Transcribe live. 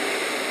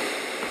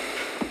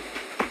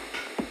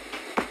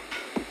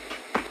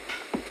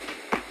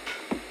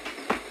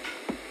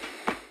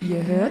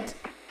Ihr hört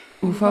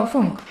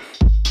UV-Funk.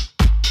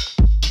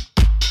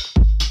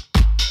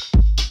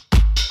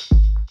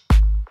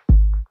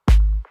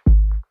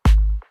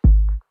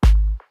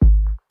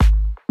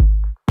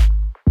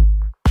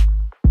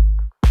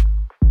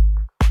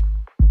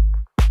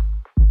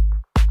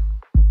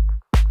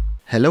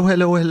 Hello,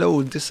 hello,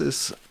 hello. This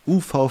is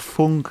UV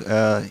Funk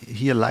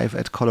here live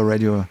at Color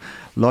Radio.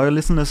 Loyal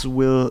listeners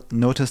will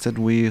notice that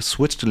we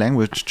switched the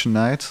language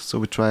tonight, so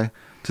we try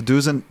to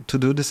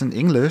do this in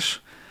English.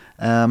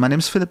 My name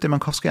is Philip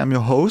Demankowski. I'm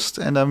your host,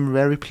 and I'm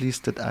very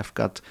pleased that I've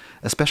got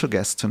a special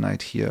guest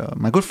tonight here.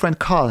 My good friend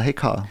Carl. Hey,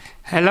 Carl.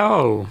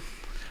 Hello.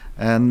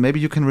 And maybe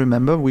you can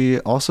remember we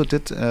also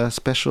did a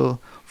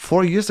special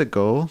 4 years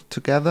ago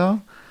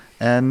together,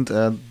 and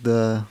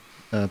the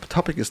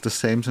topic is the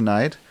same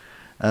tonight.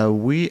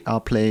 We are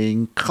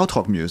playing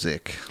krautrock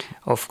music.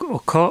 Of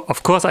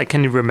course, I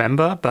can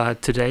remember,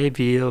 but today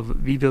we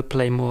will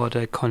play more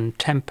the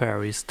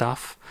contemporary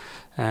stuff.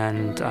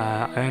 And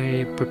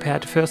I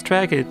prepared the first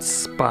track.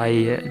 It's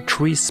by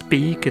Tree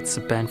Speak. It's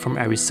a band from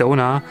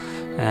Arizona,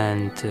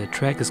 and the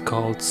track is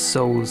called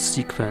Soul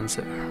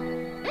Sequencer.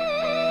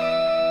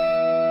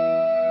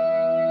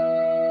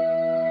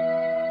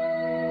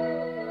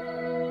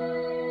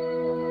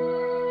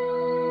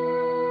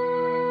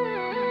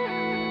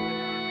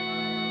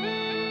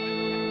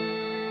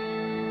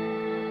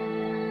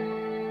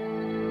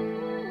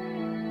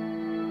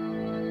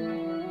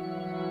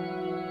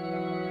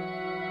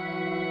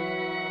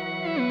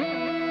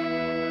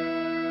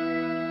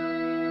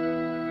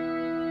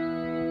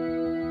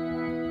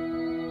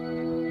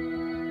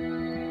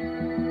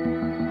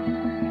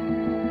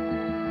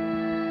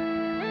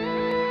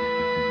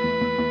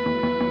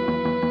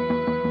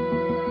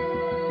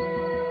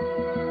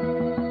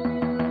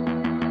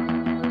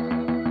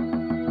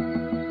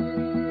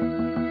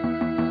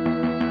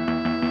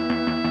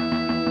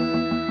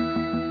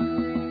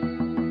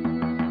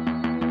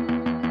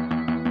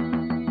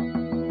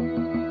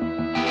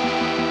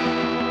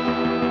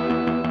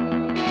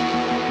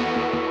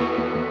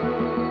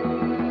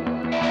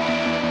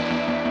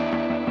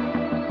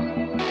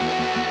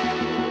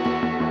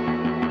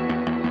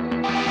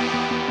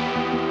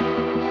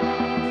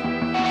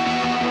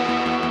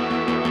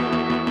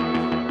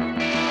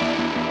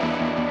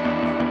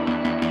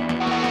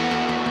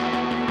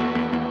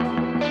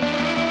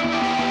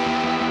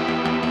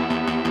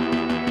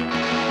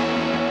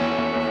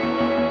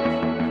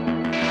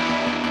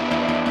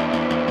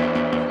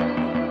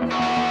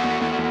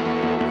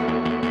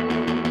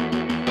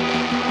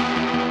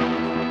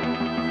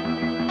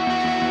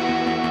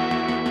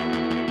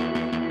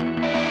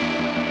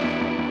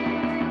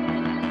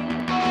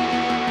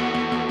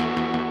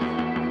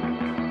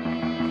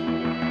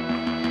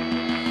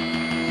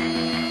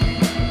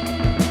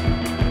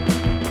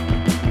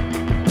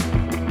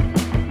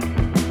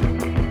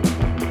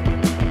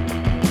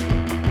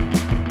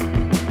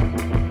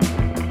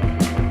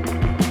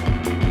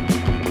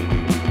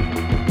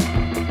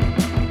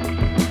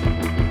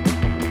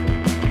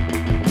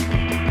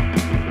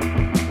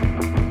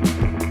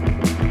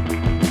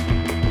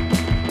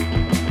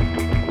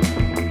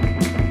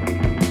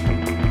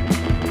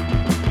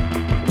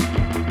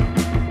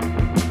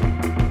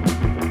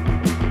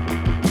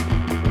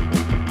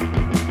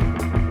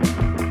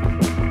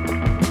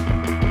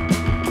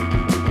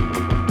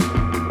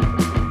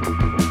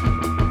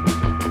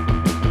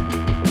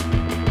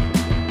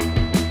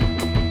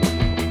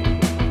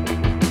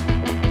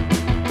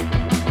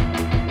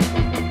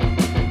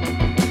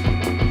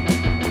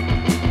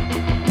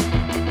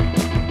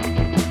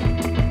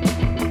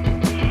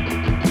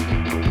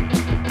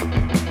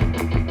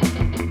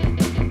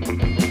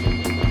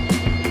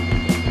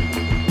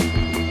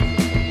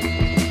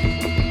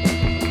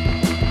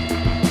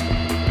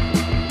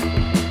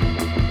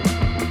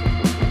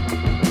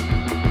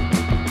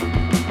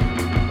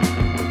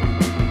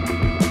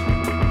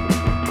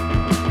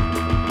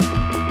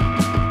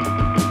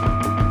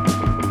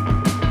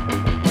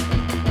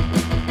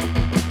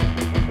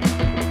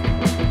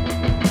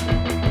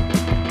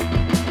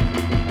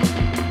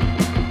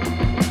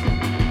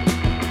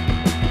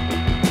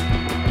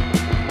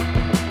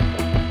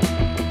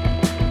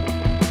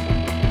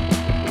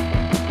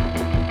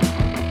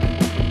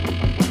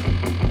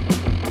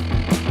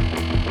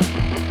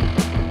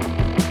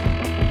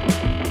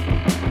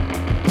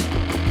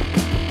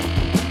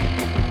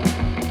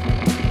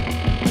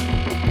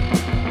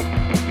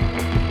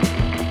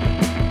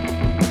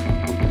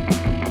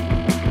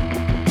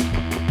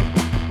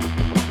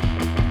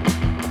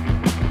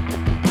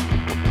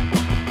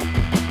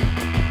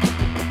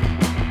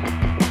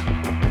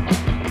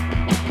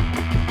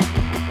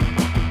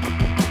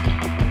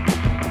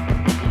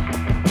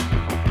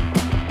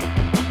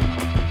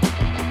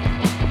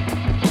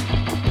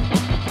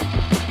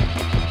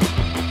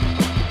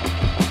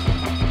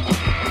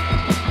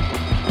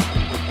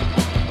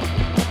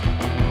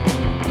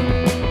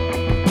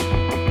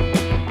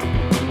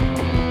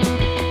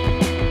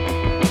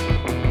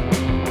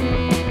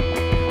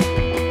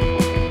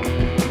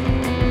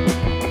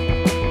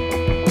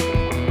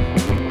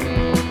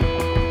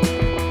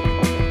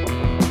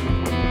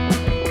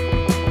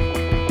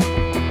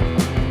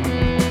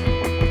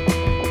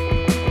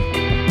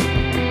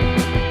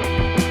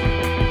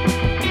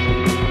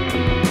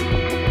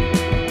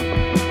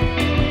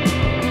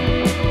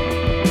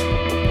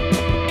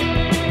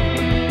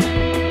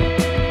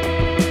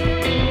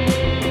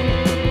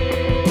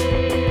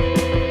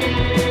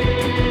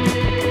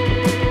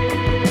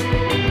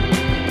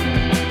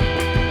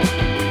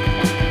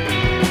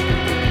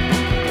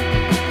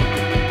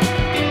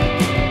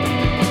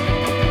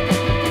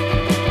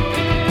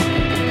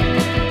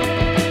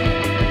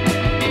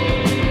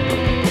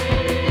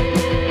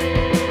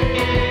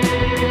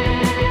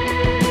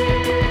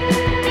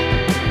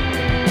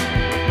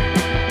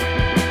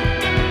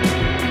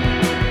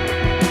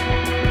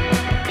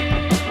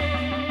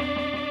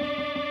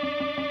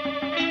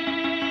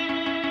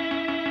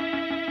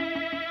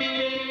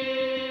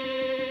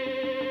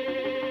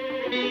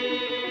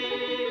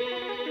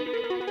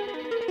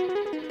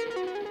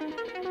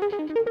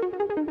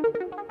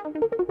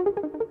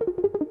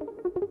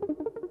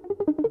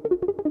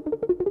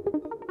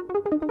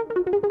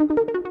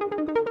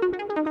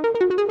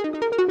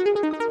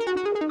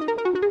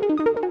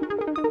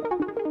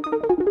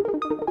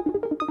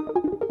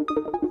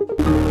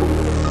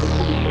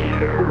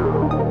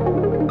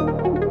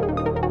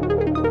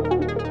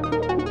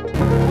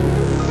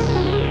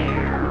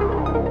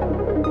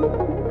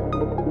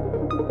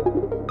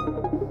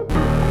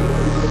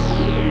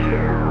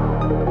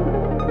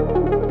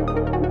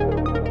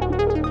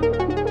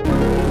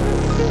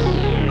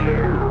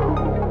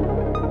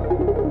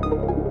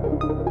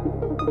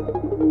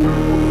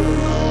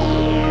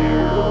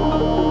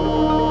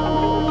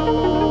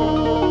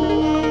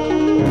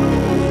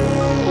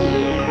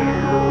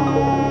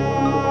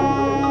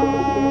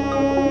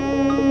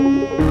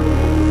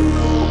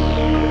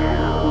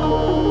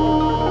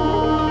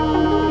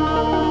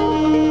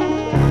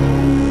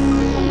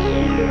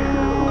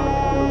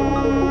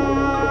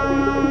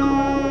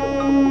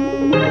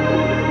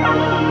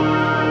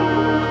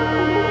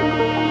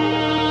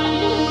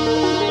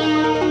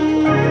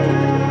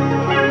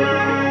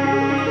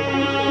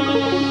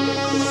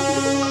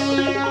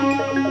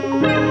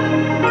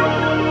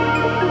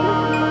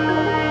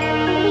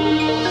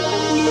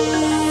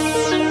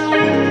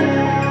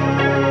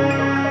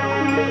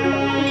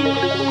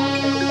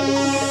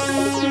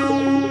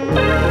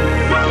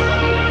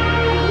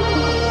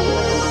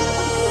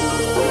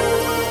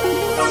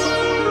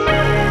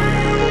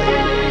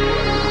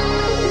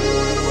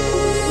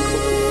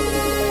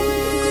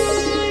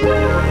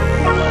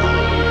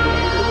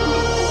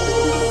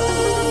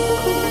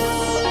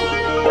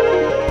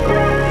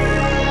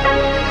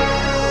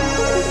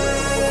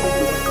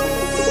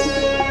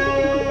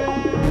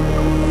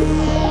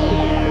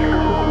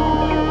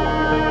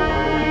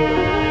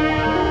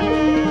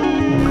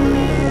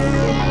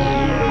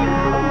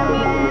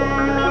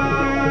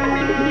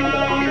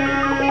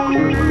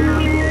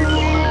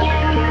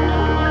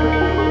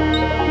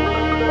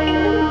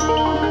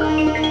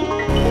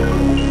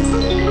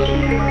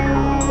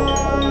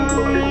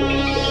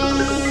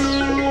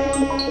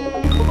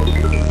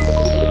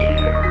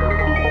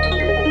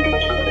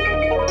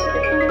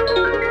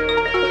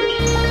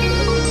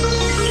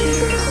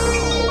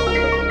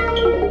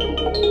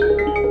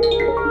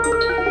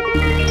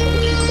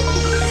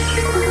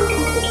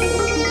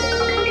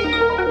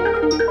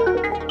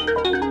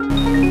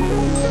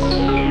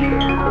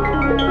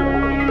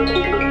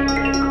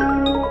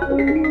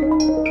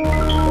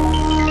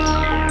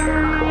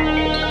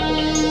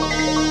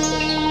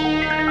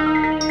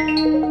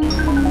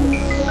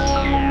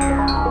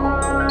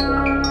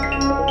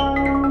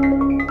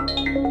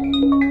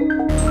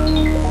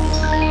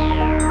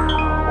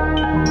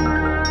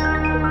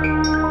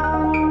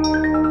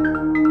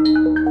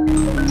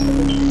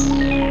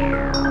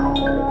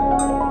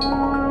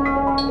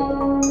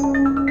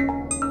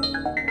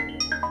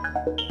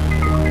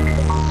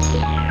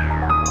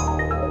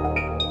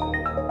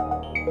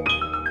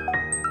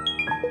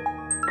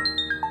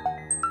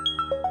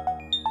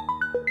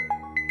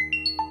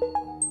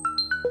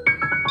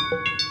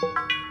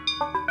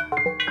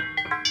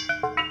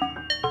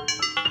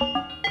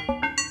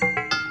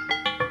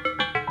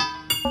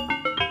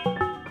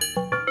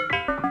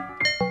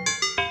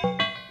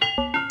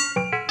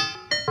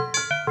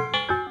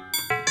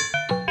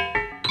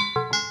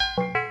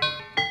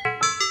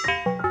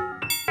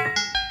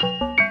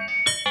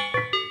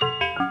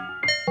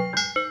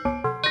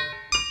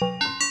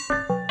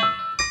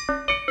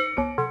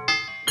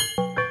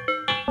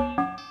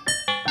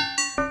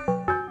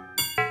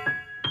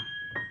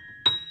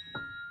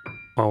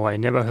 Oh, I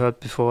never heard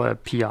before a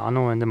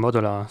piano and a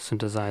modular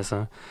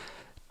synthesizer.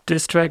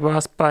 This track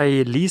was by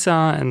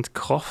Lisa and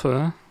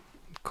Kroffe,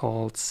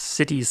 called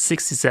City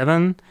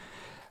 67.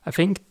 I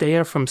think they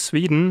are from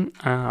Sweden.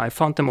 I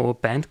found them over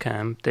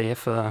Bandcamp. They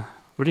have a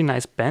really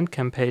nice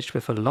Bandcamp page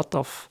with a lot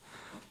of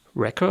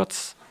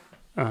records.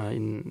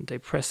 They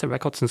press the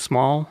records in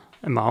small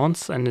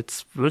amounts, and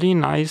it's really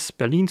nice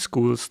Berlin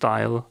School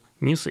style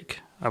music.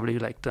 I really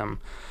like them.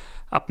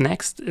 Up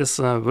next is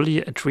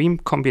really a dream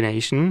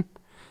combination.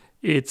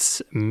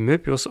 It's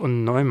Möbius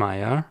und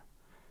Neumeier,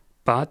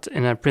 but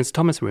in a Prince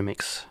Thomas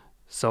remix.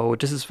 So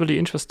this is really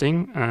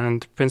interesting,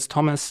 and Prince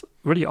Thomas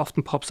really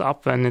often pops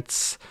up when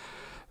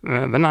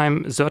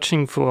I'm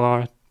searching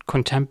for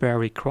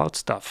contemporary crowd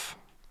stuff.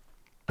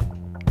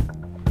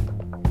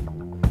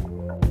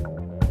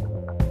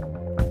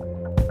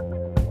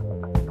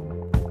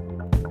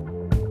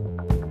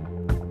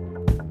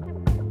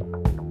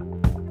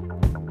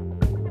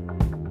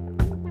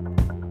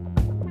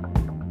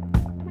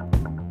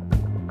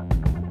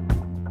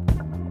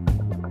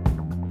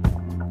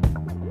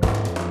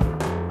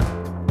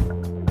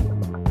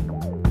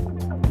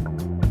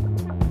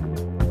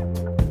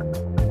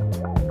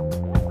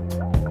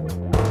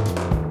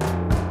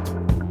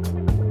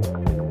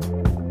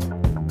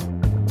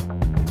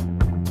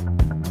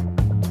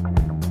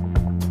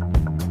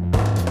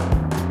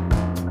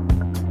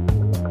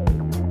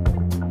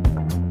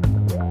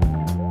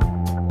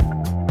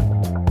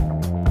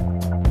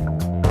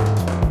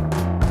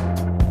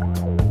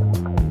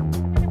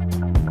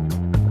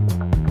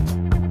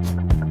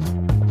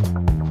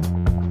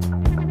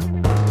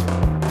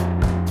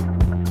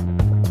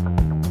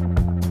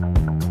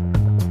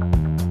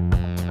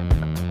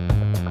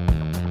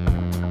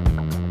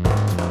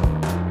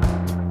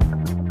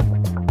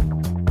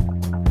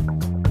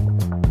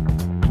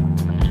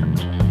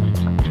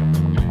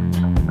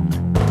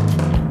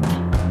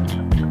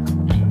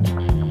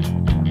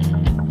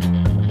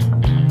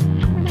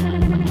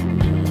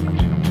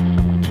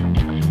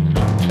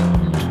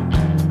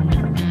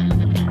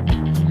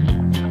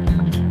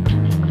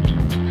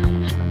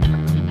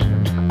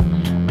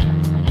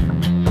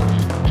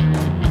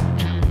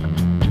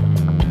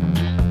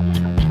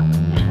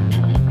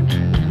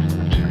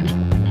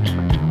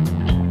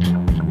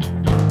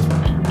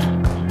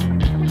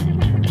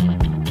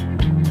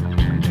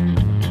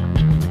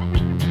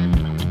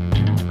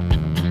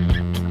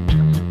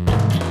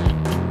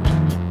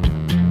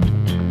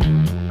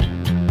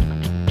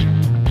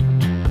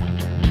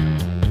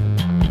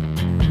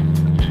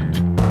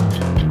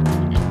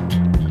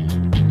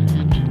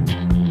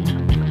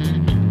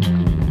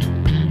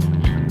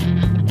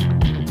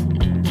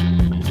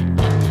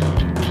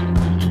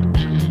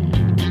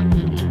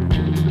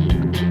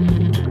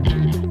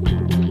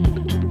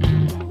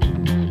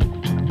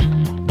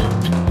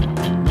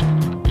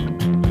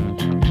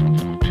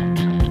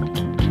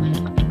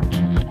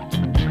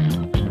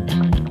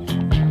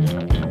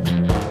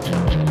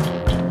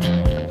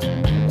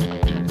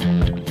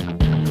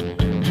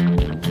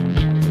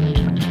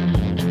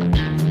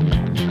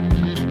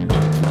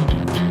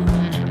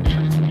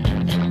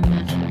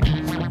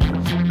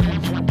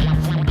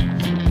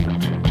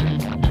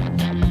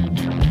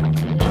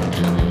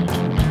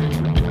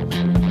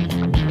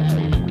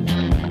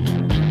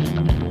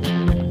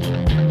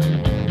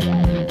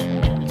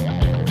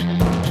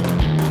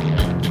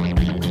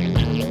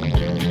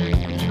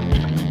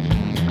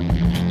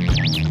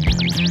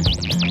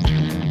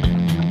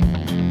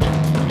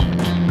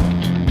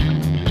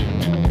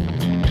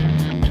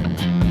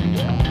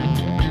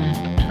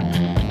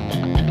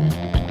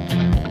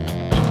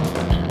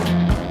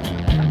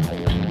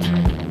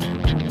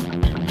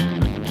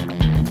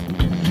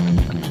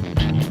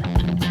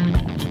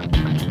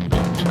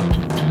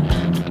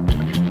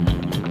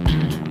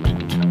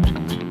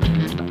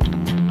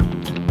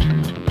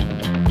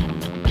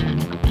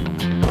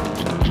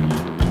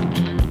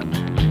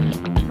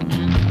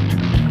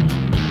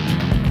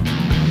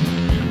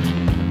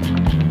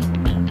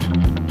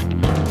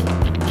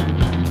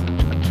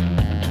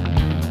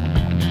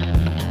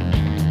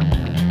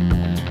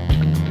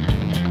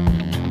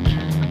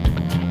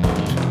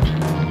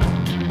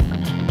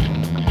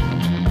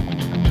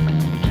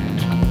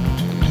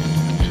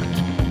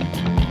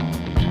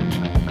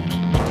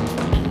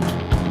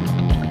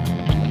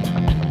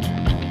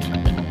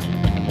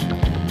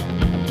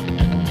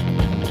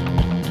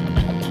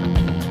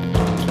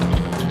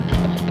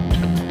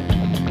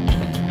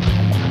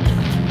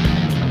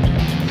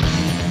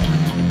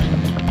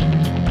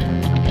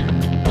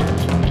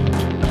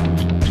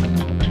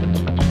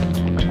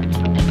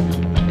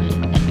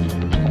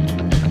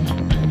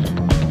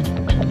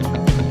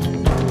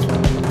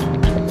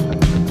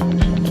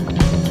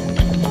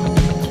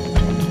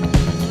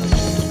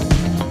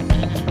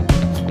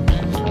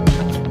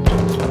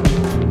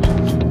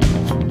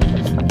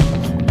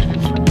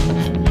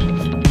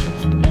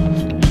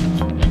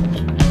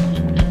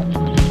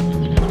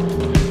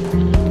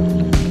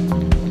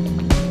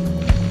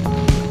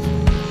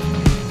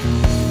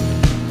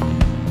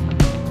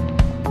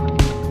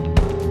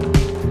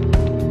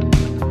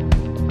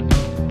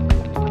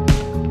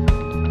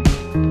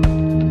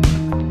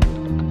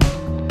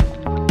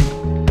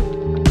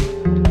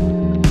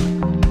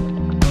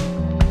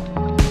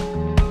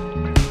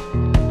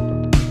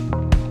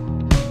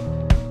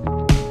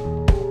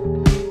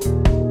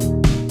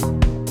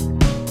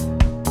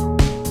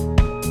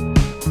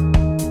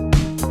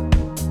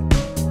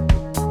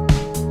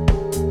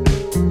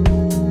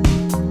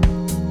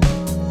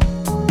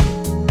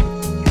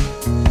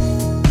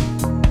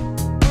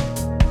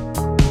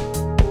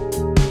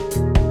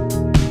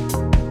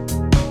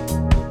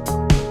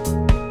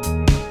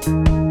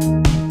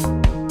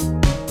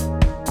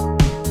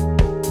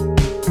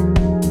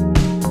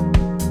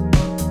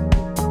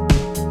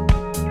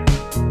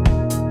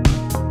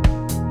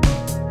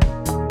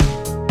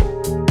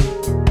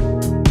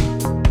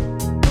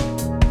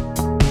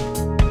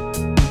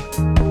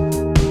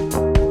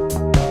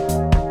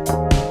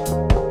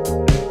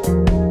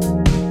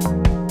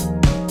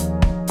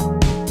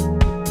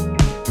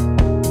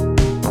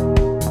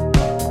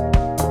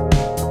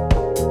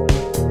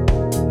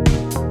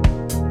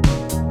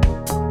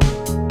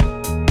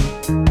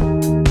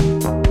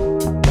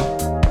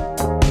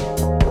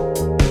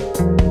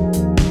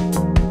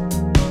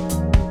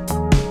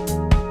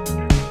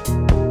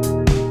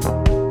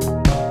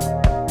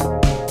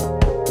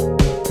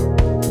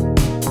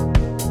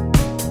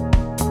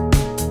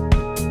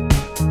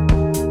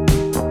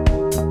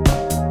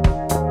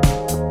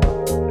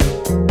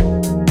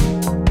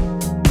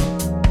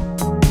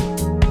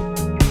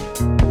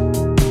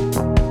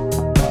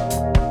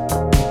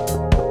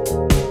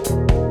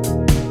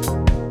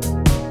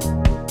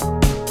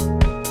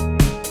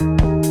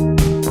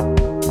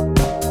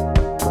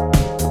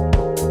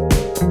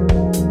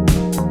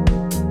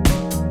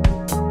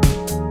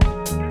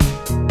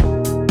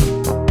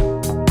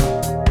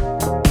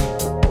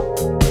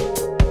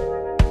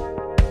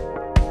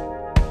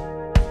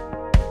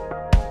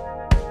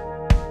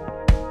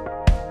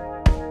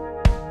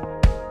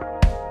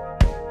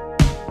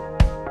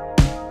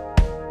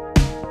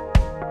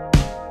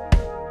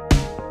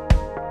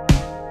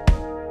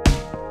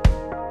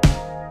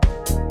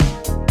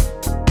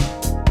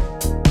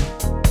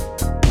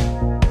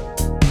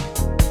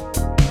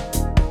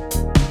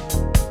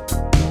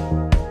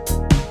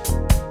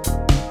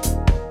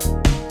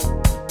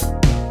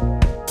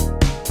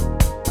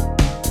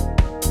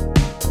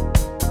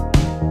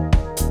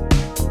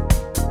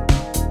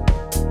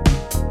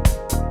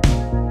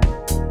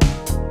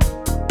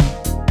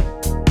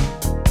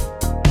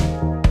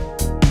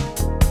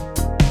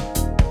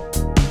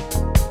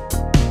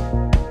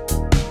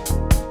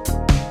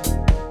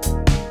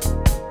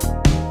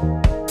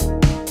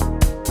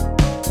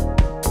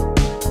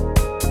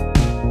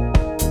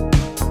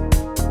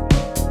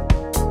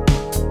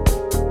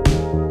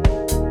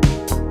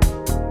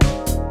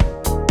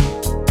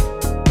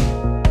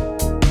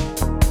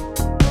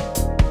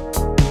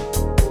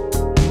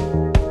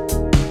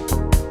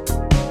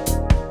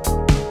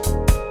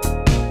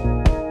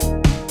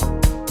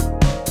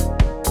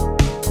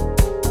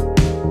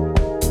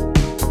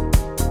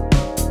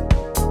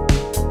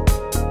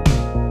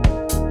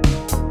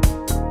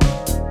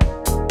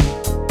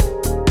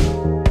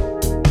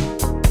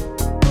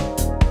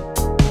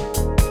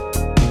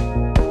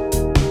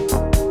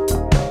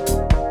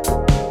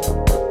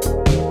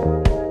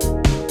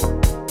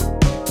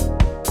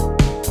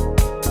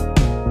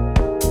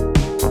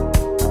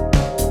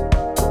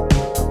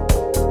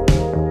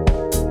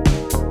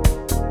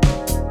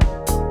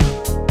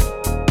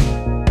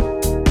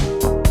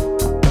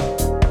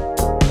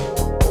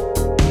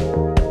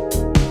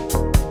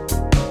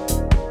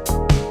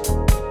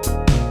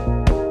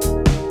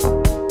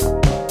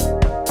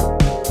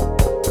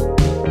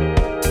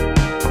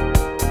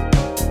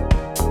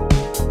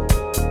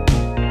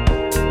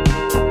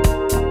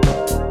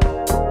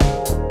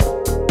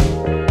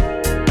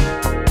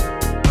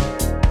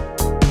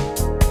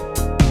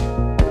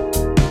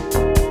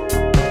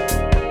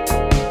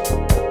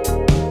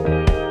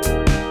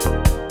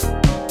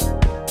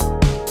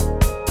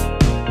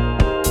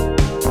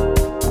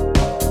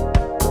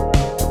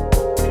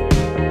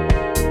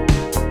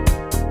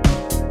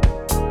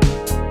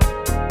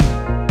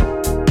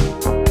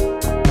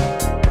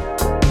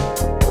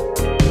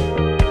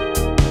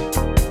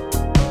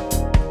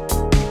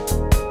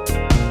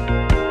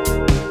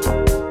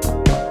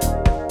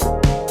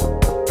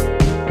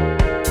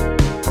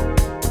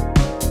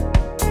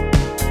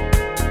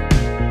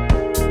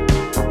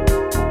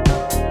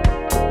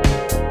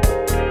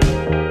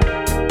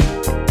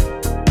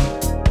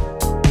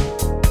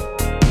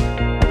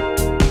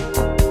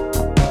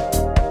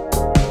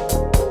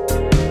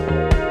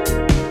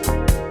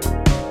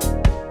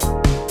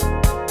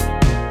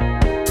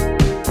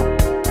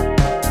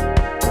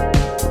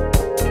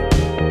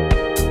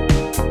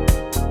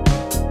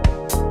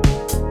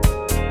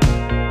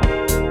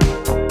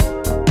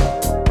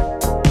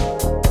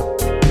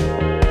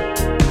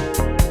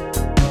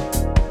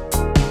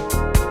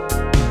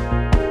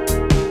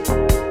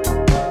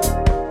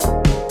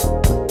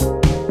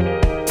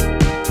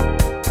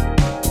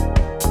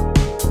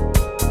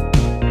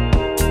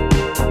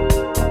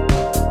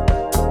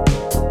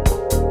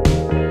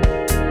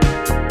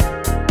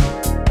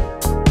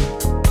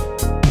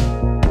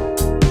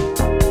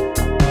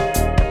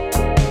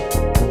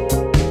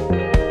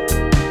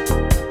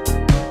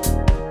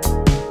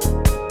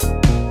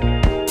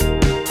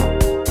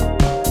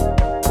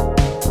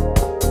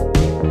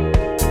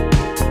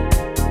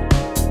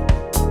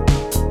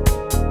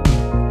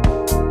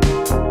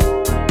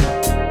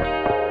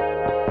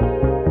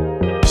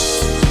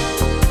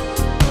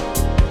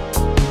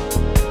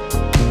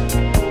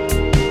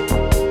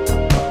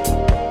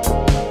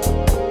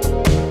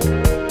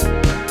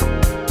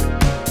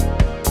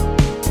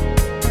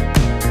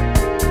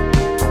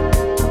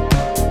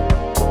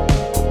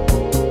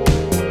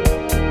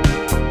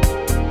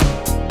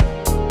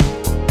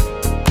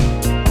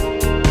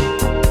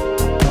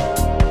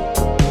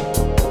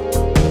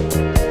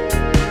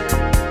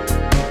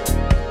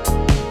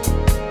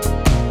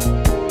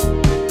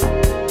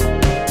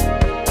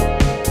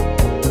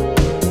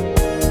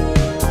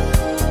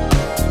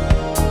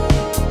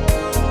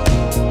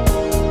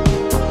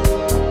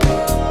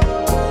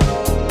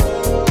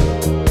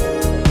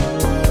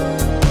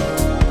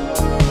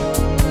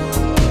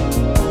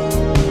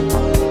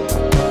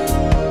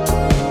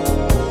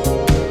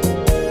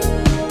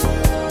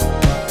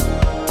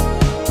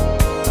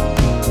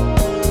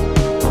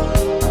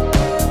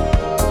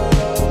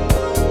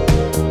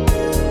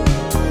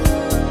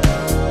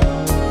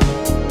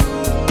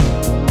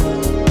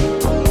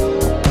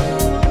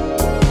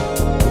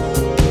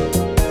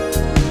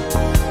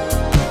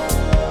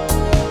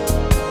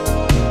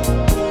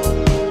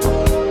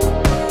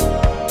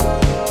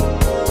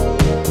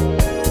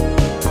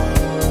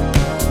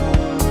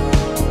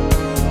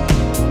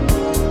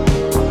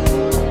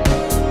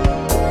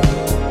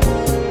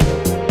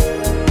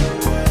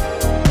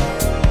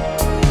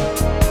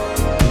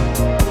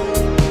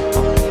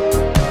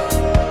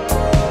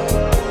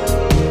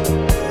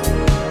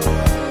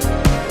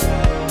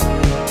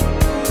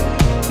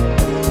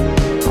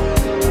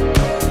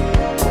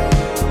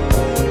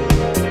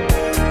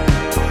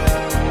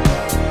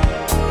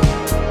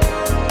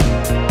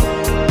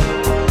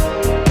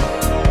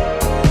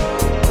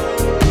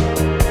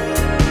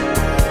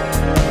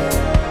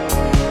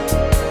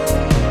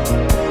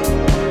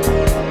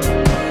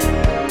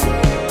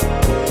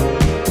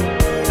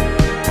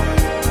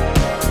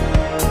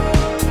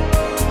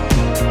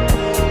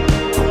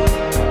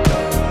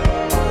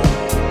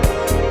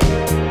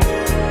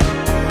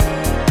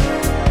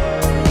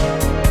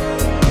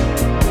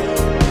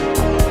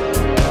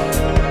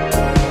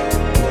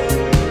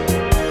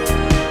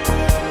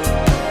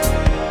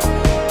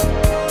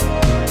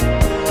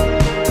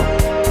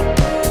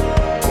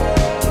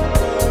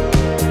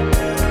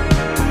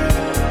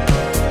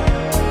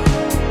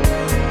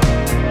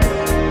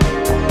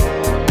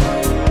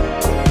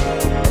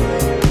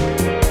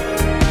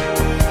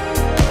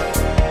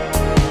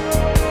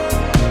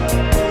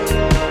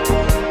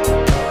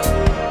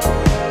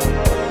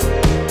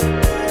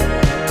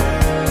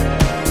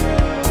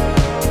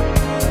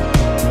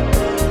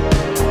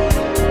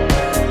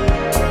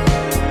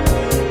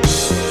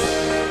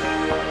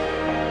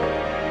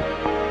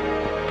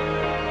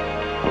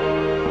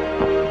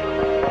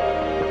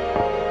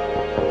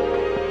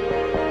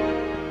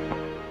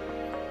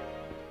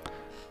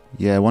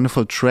 Yeah, a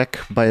wonderful track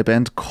by a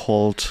band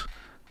called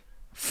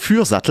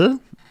Fürsattel.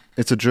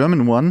 It's a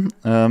German one,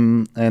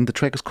 and the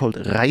track is called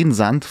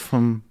Rheinsand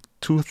from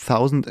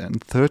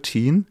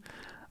 2013.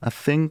 I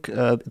think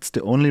it's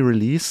the only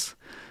release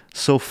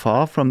so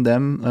far from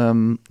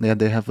them. Yeah,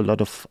 they have a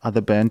lot of other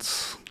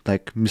bands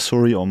like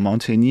Missouri or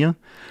Mountaineer,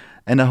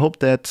 and I hope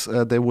that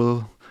they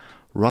will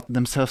rot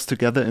themselves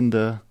together in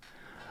the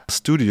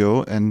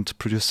studio and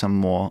produce some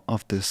more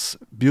of this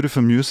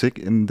beautiful music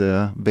in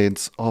the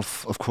veins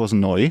of course,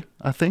 Neu,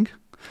 I think.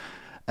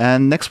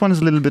 And next one is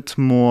a little bit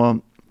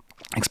more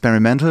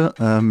experimental,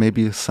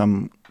 maybe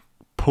some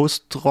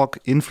post-rock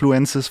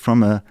influences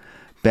from a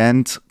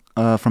band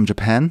from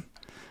Japan.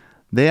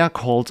 They are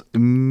called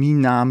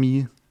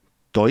Minami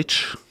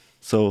Deutsch,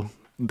 so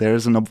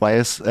there's an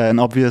obvious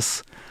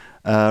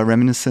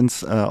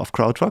reminiscence of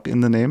krautrock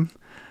in the name.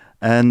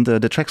 And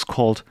the track's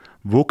called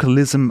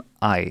Vocalism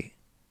I.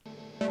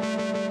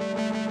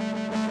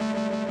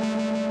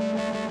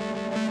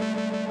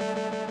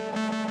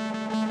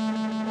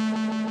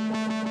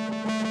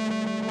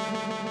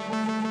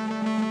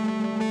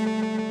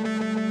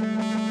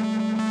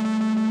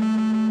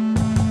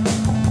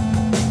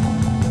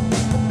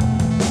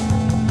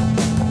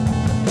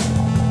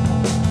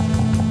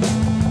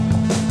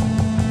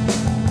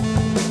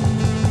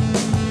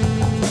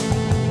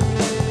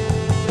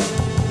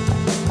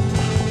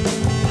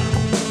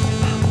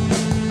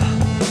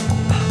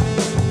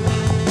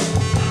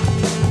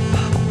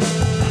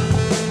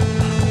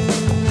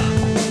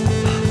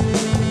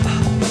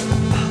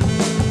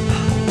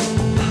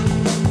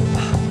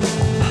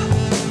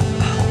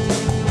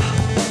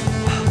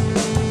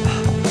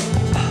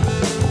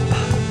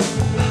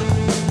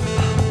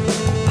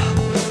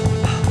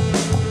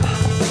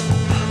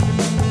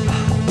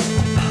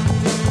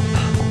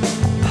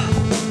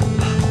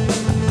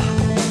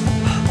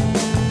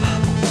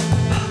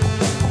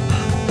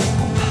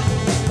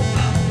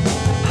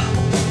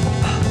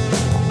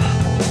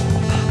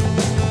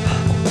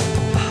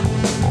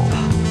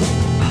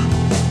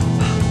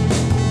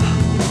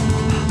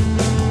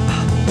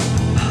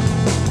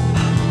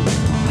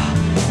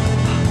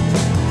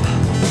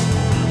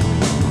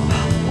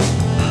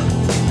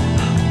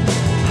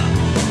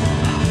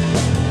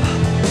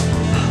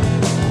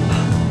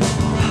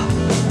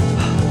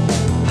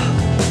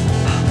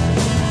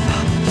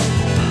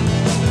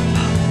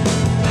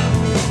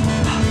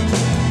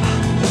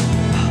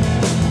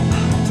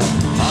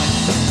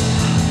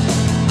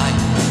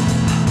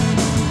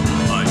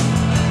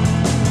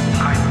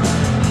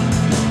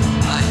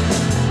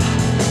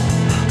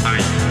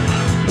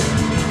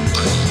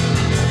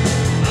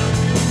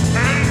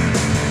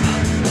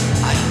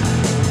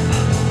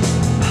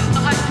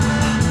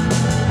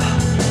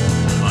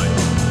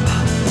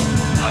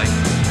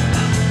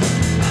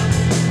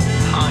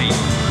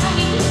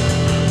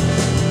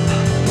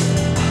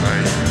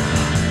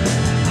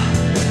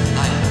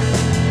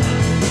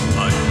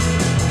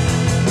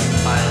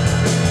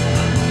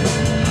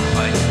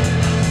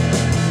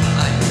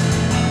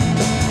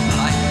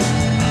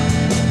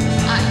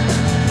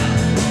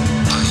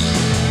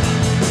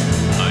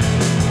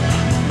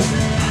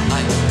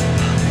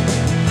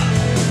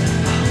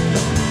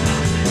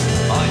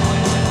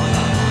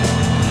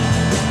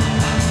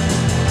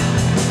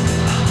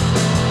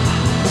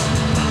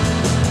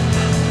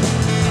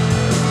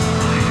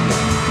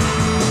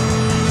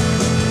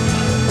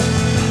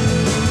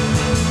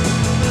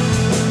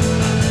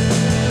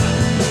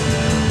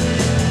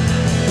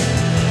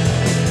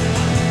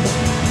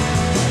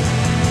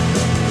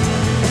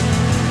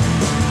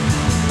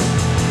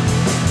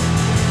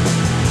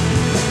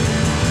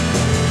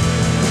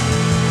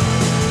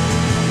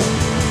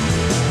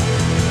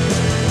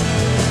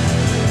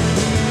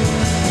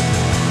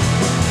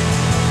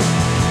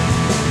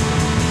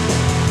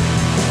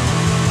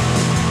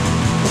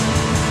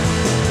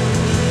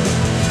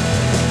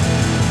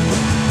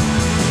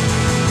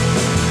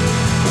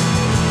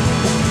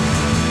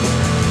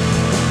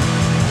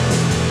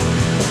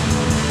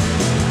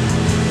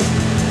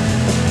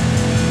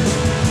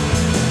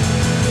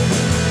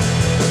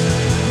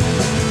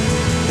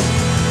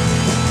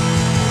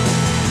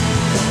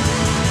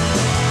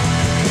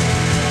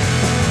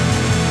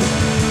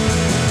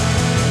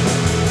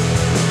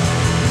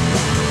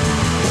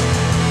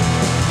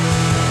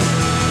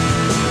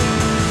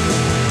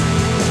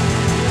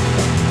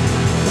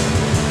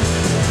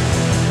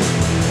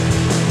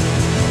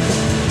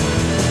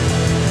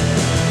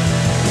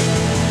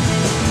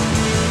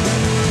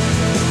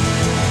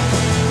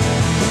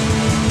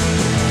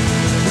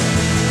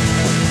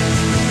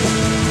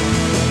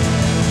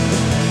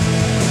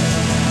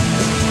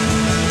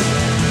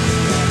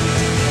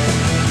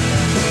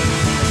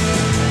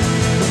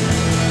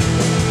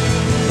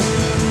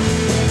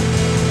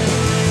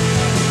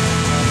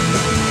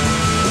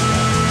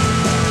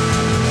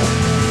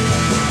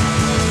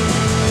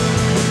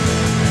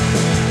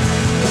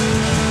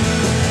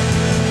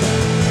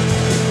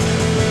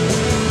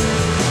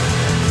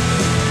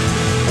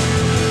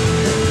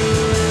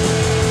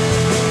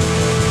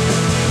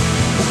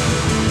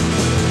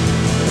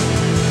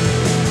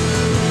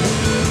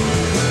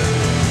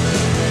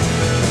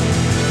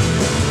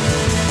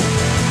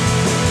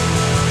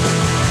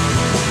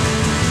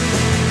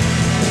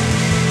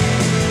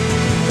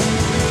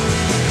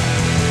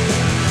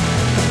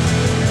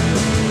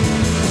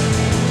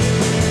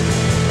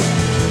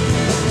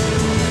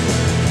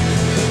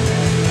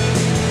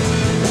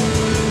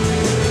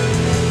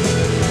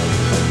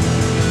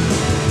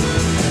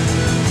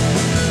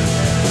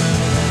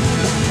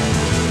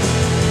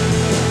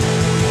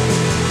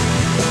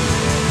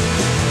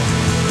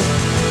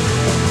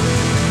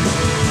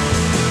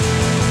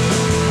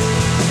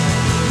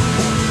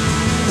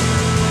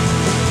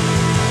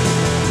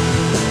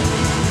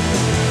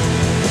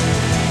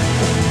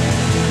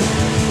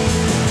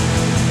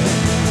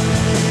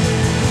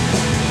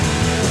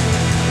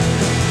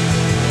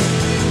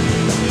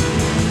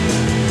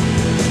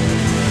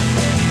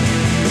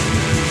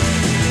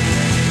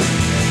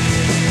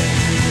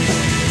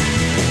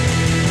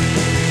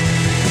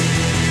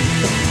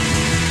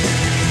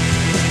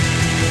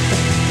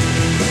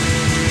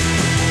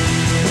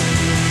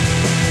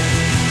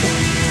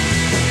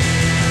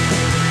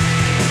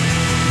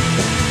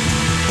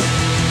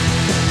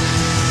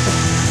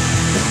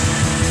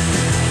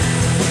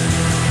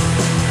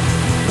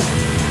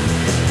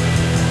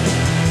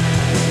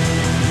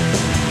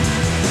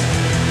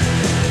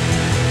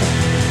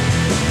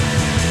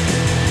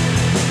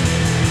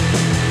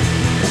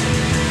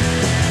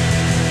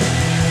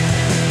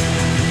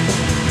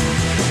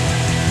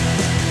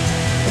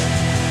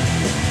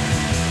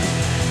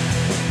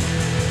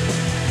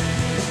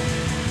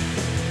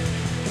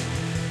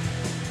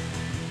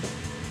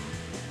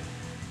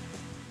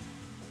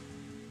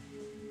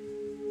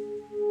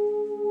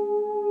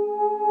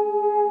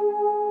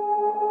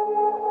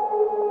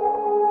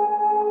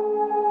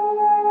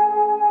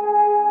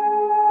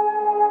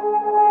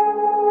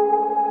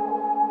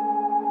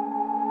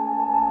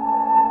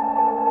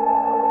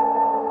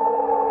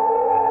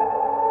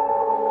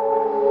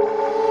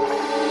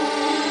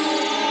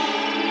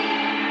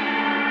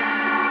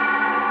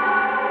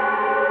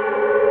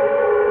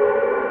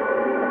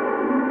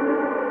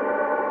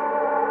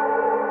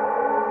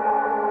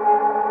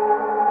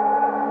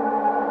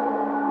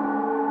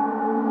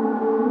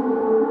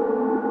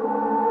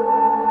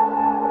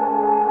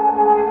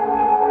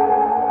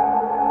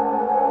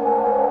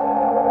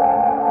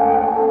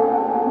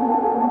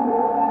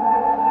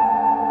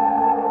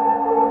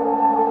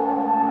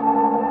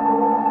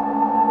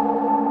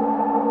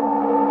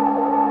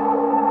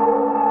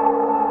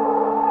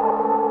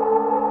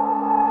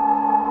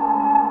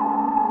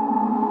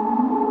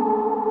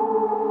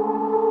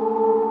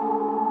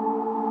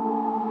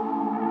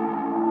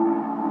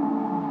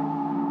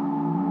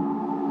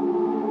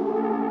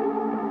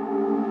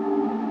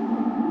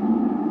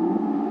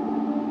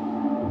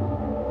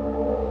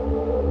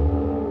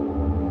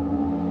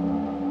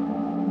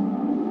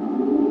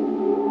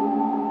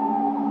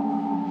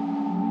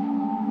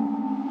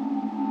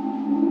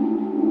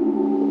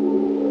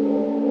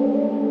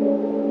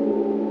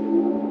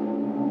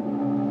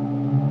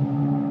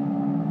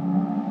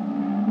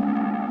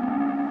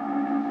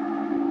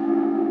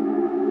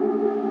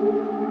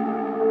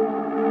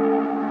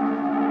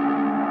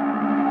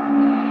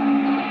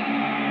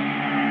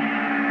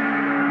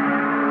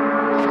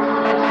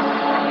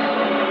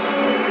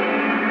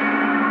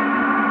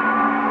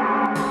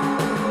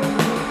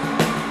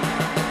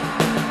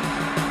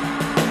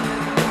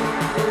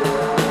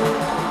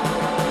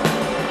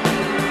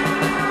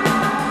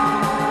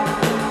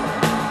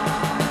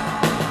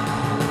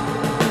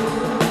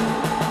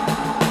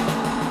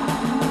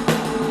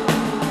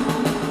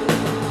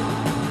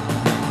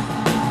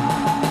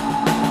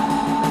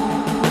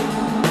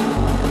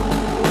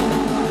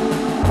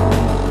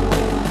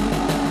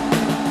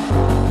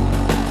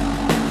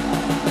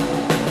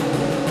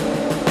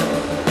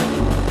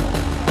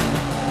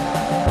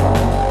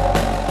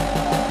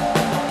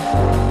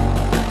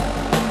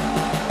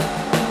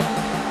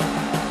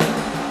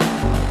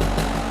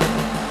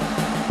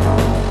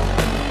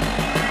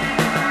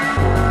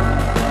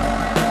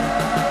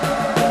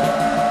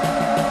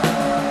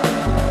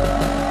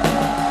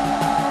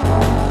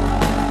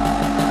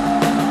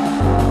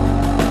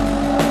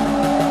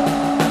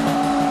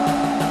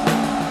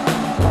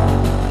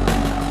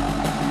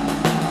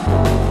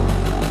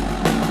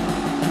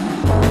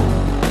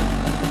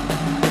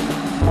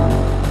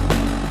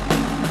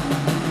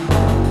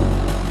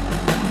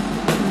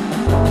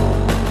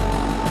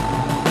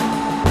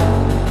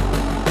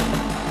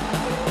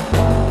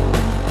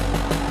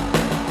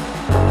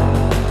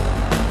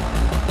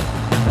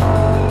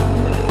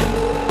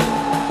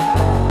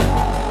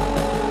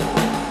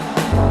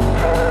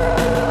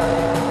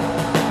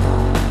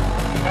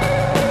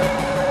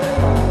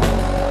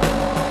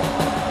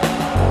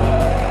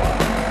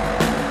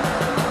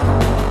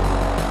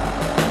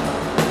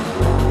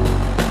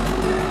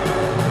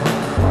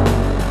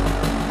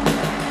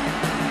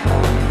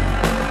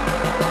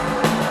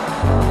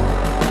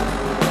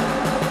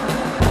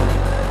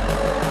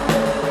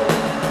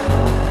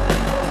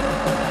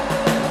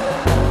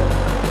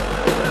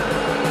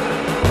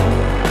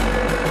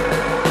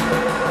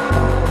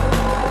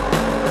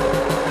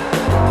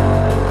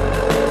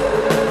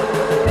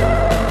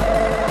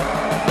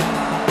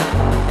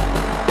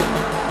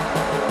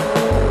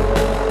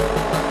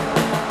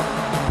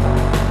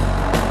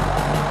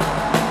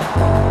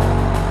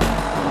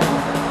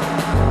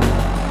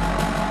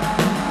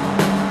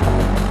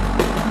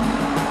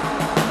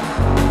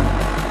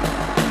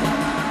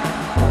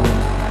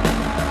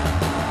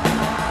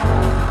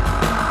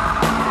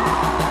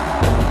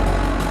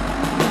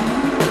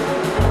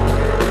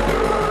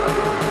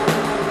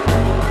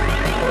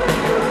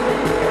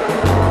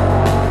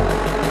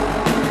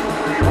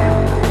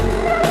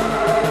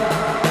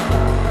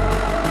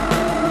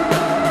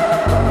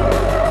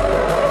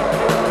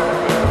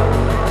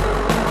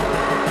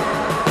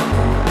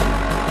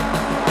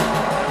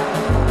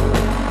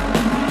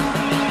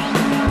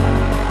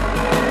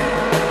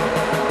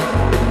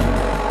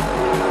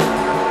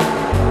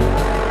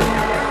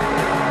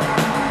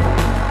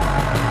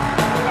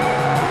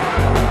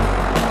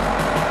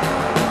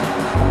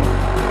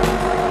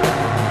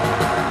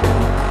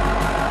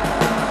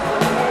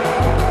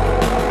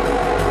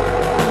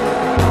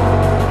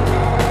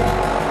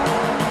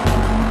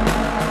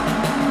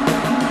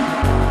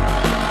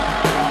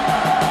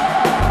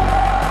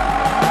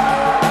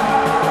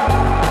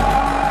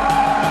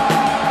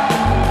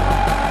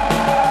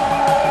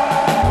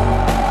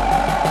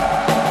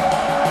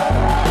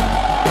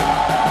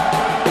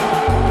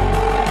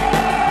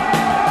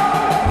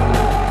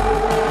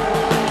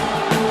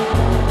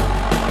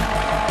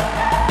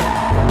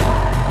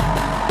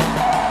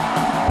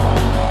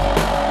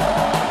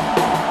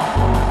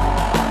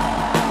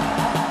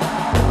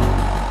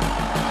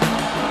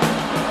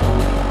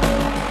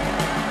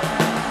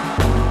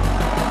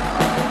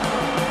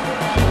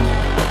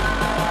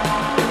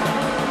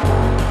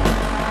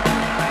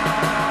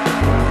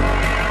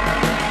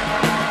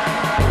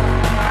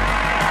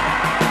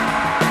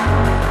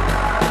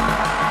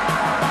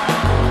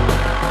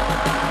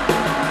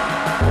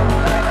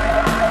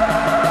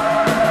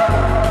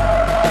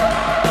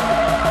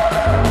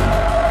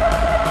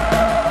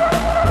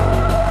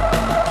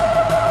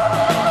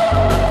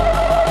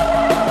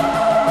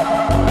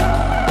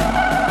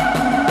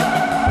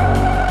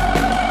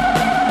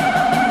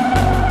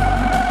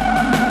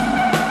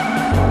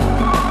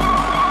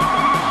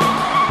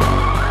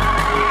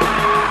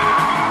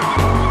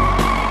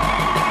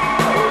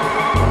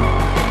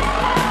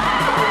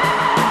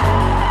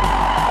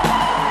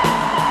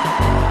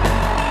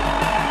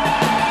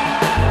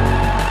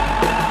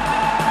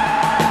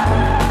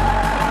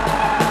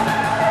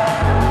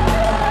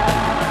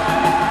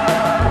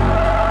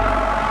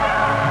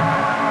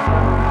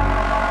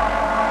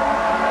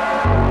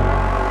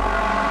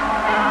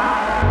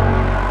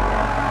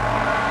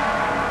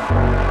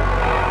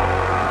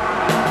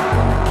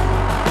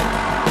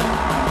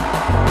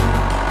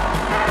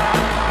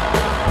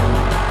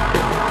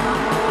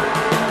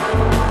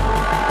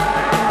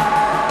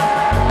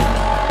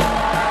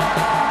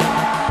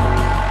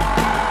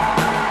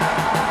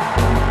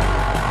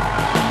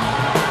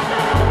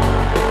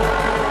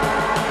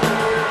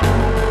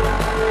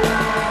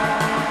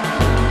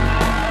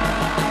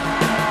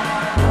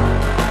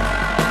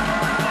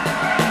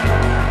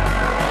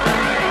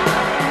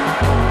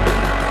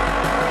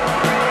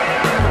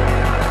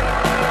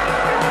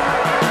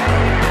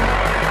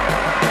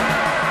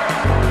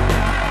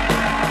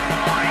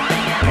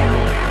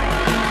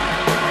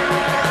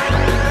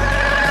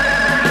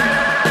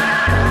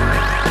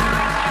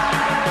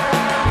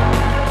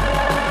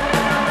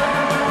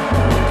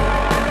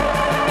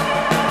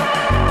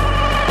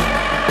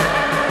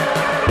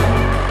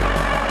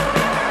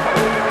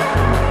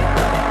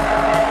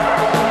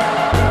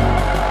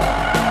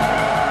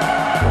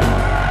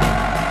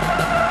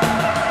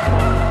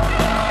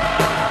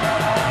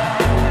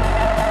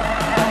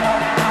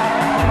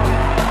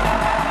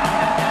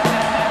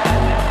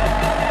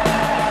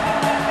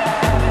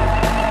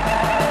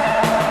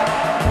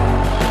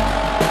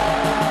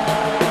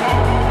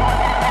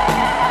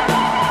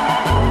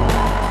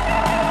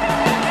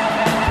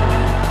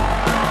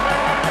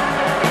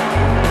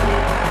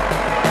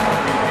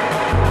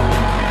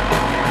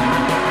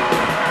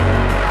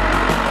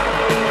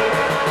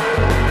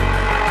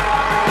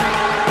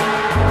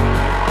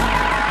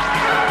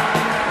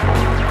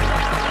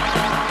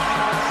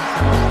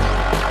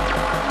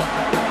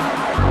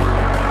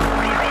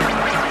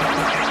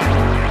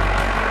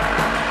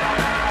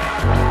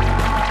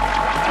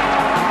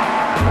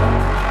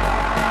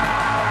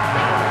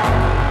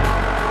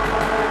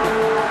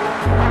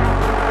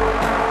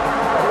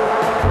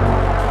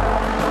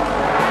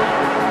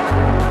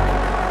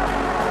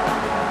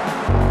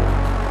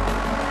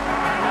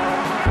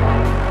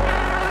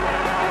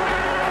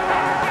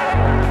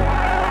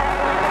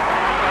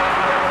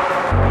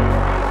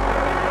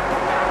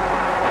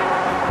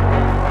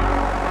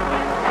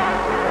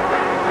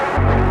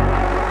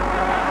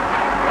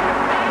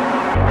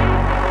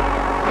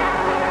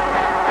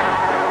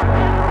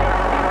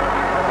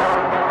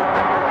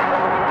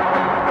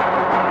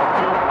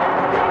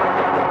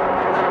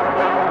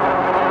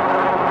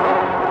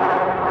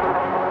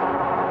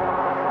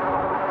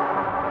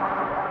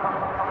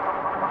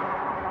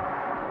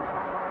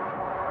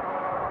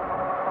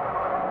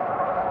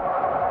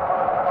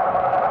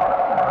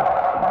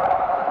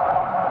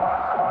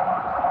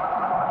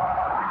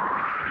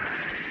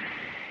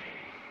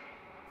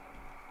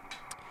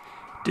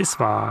 this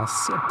was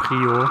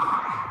Prio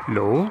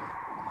Low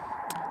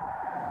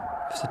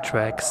with the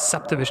track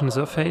Subdivision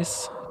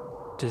Surface.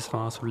 This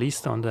was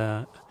released on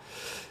the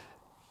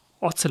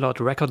Ocelot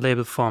record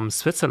label from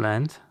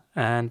Switzerland.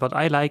 And what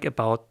I like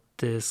about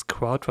this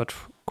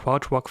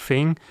krautrock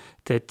thing,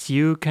 that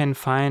you can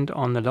find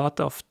on a lot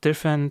of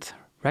different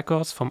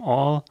records from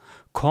all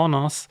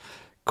corners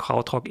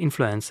krautrock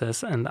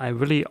influences. And I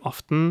really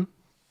often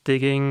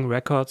digging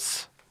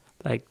records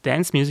like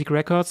dance music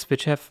records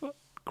which have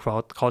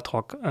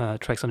krautrock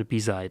tracks on the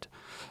B-side.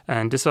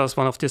 And this was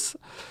one of these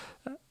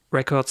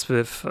records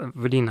with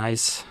really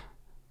nice,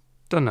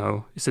 don't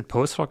know, is it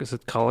post-rock, is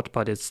it kraut,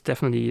 but it's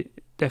definitely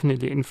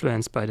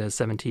influenced by the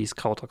 70s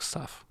krautrock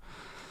stuff.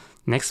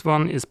 Next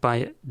one is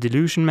by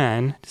Delusion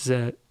Man. This is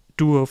a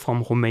duo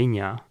from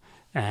Romania,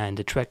 and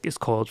the track is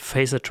called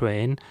Phaser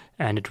Train,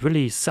 and it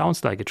really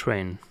sounds like a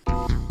train.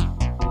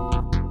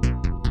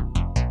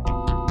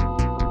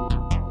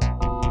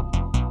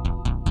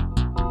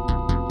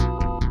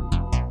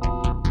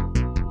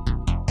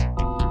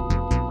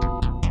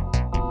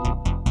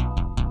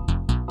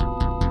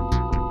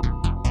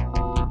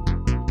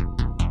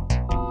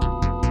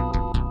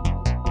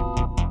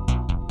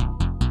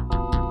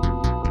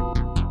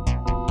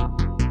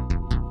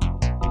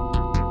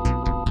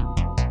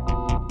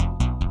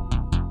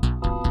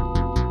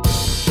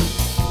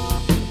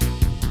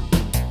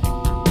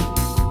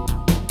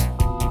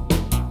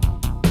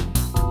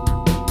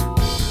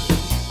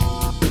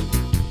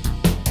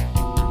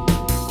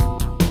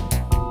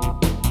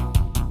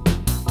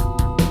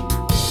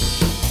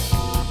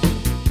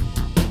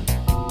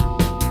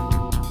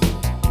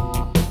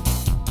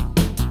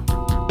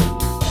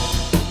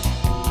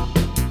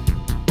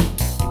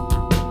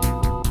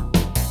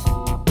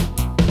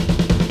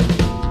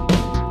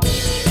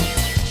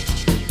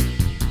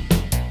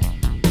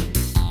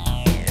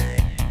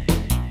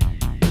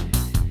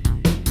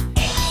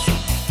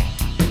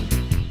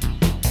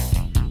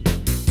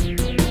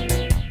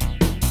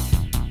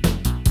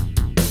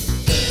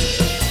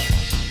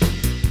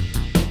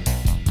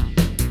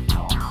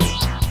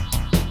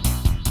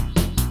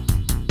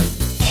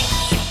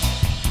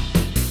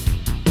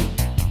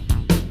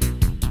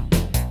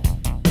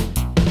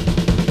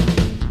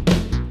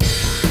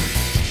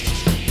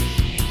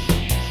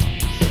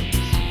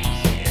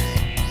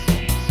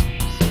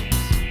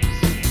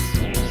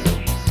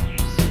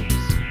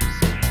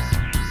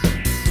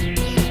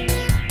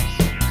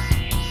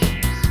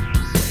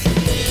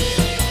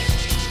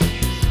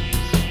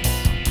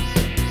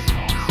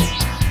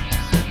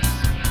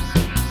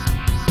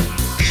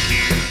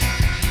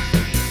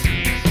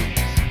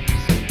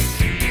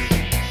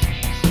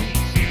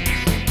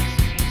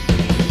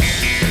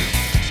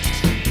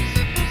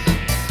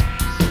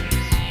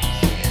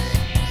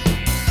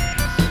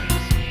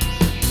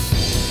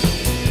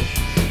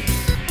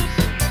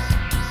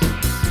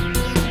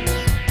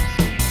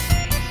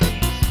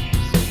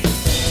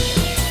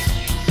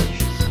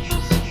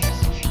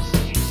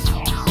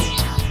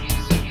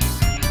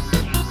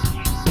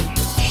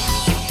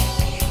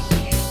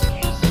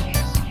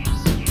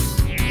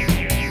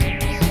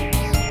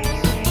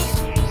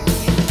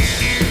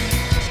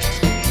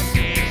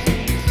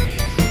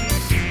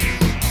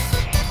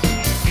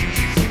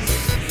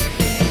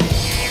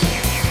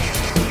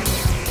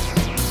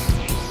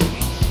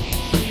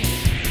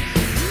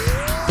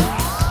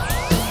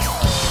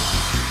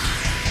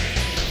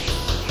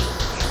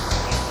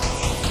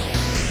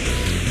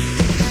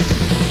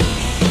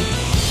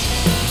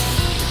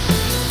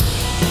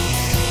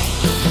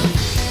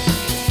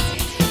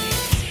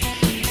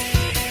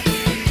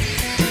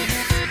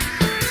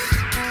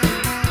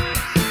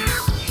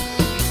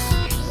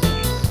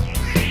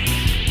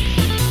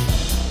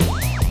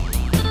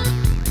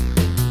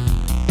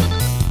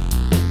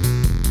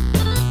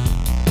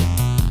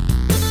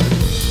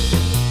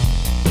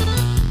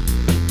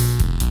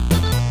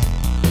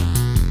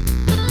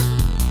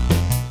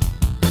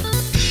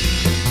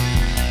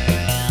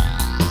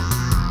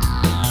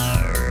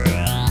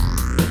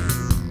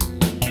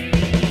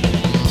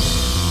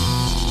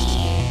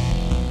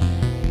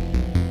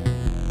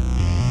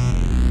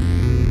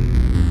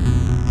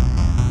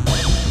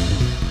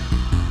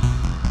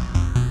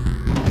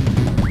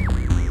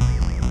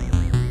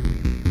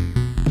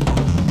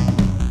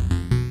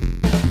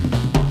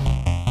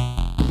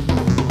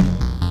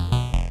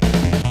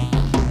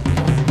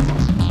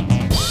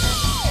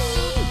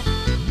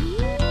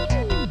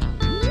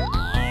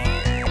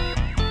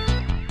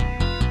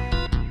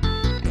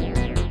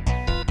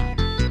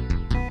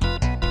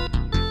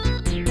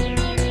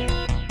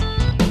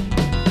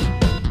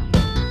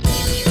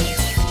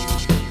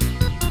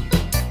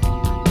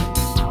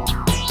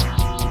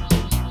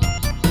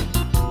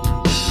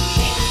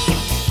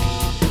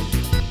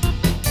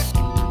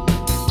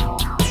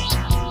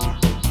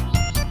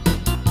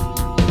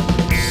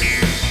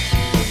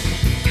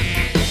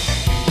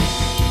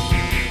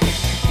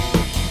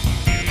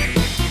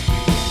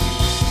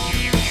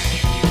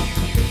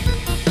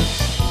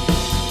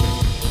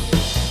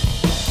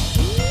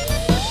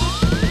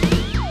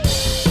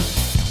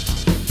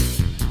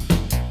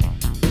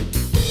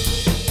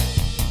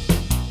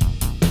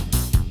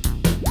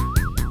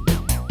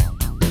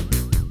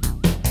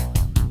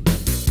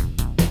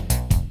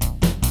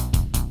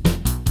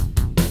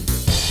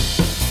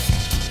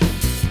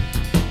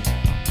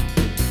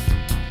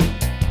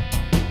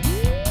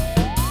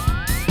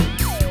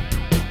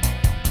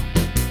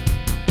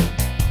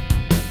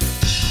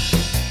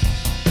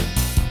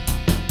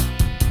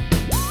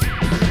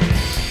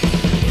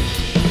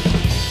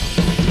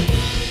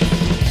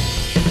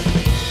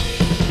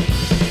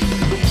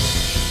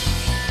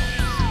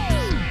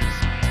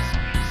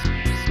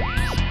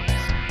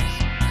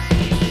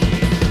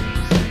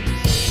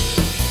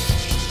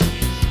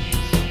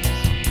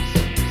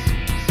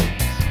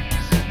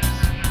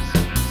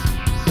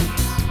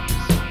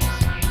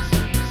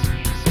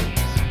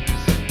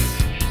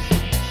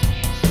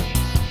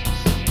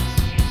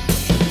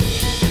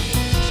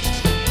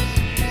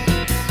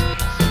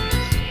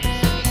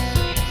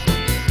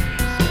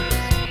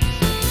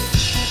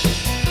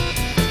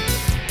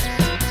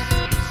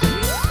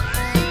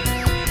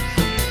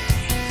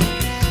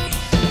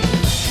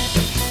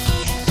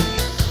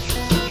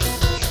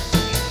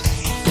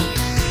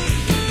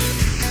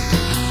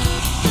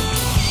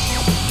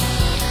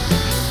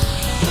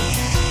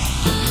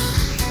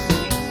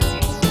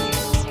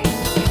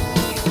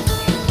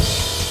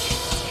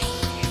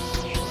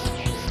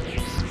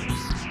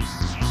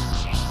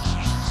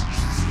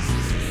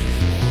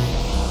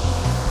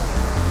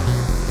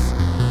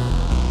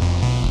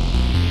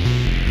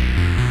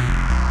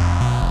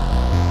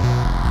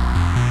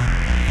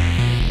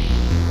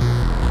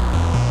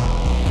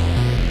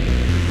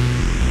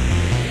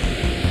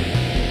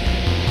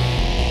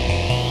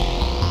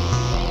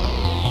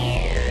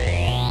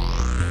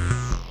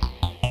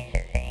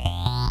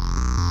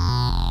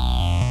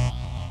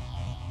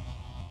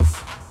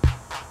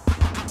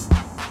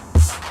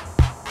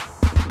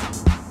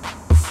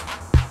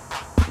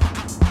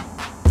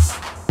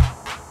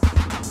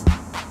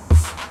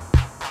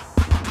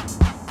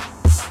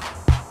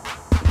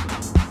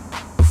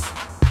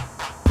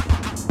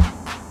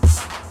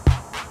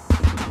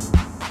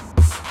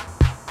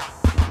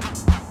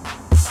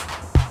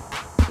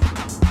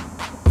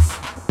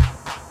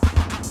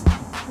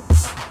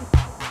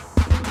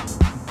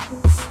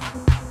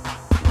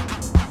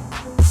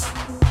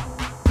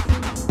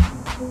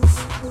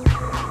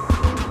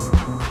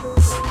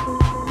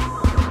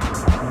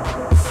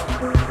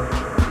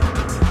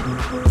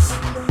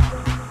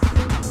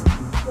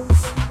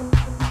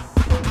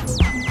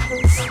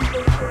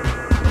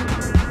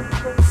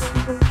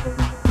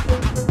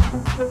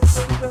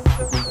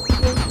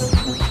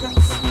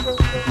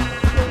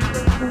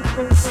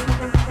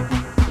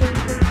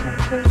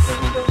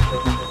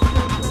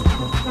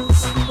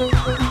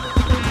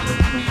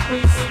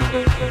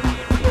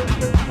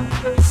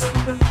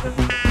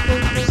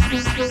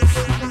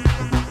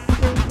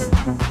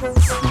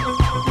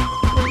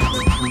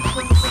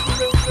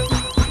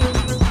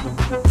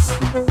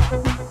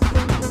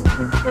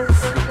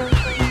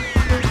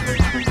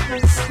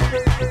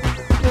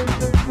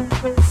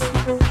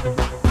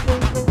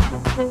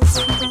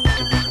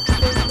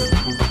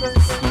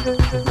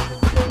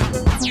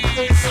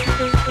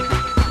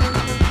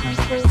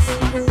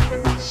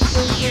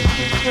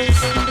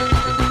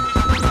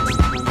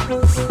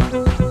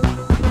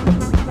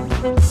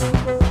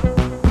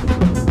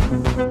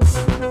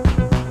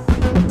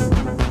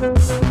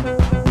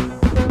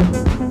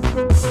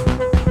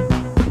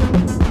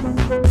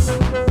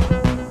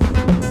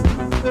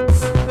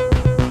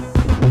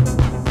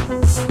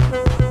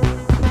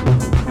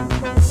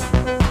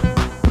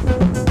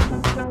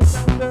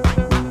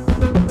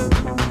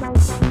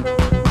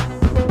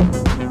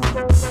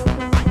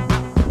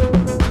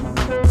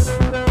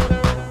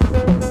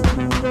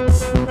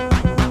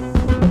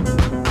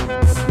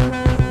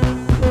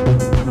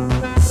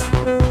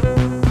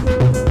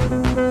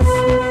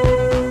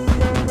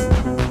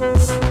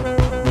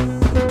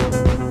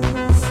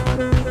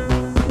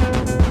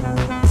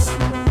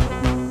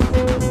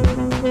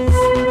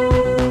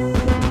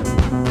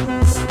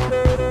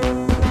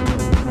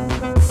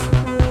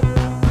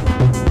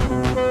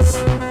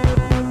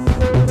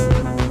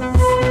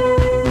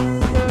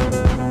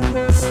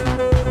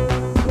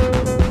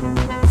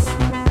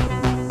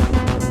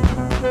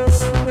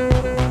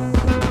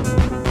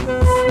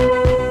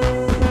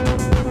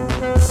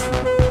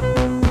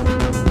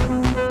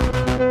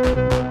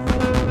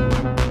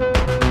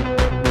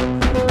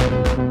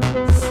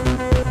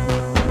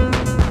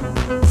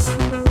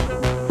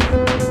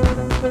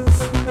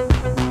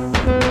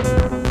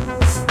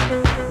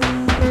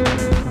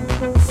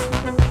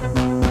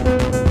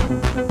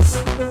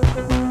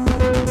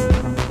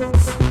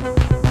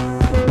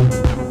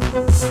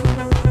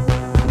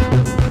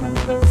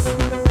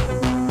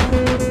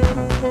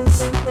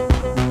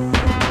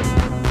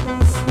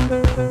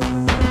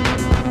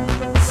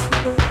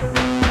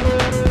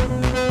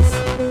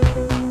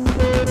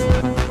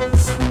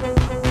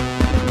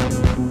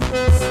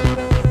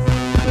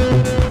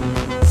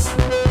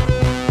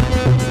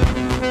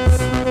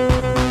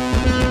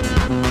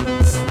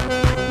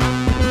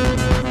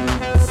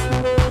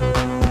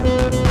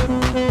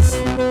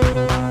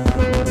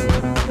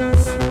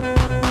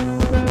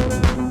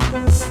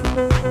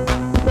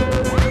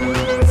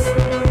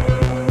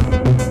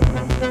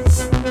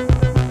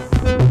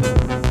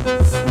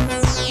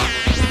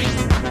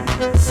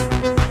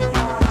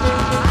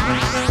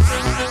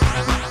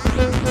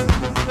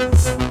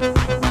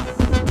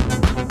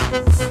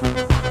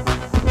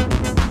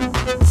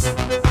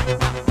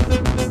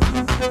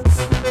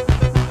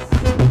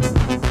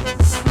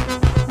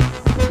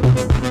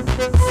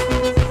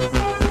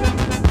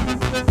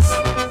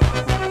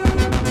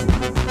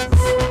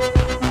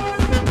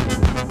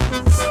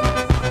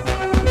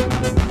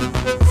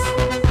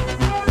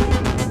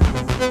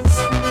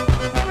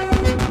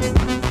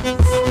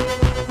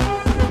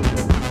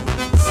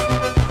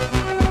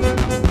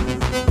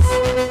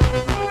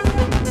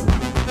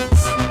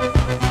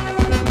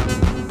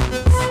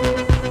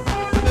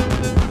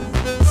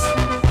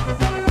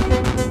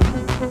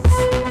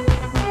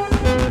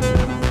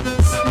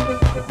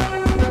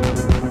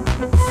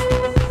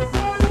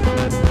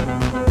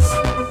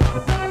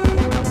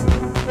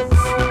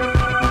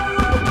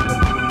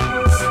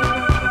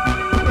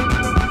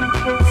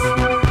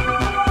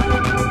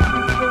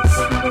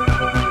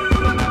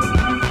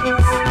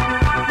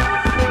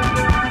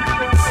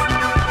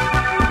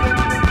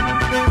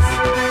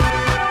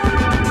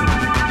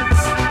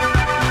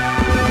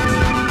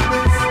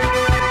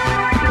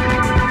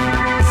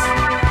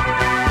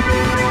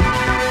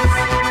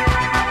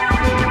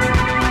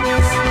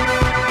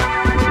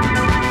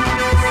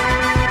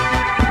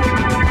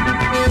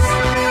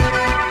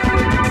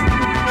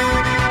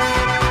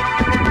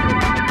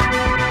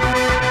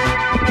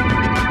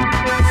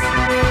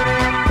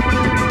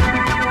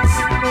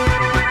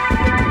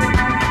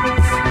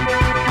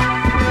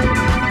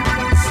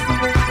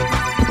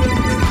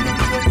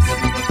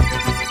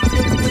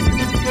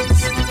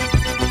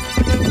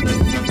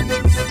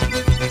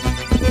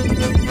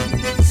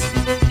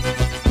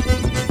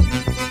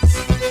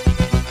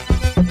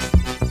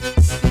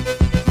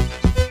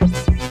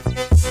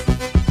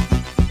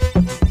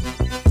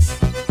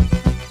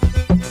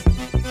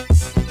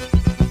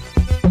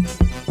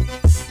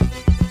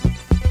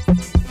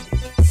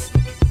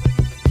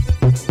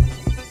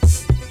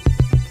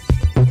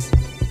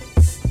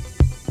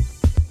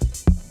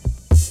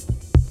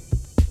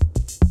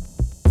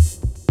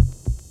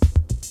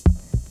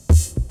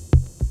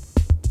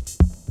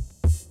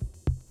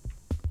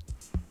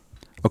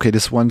 Okay,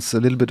 this one's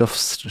a little bit of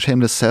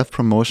shameless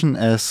self-promotion,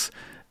 as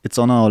it's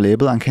on our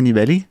label, Uncanny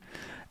Valley.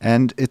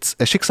 And it's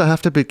a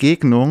schicksalhafte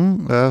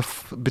Begegnung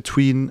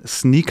between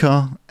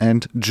Sneaker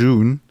and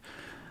June.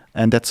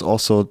 And that's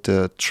also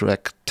the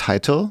track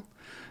title.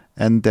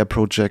 And their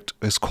project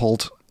is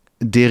called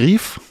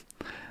Derive,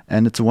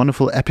 and it's a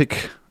wonderful,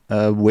 epic,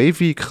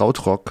 wavy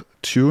krautrock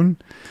tune,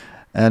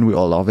 and we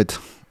all love it.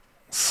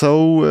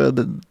 So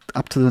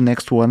up to the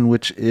next one,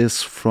 which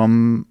is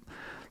from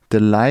the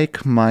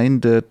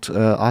like-minded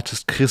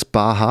artist Chris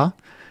Baha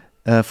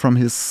from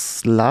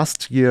his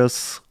last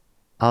year's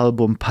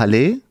album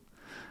Palais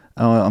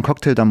on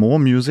Cocktail d'Amour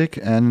Music,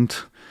 and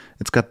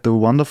it's got the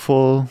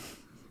wonderful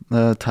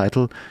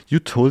title, You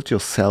Told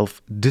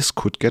Yourself This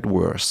Could Get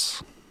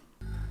Worse.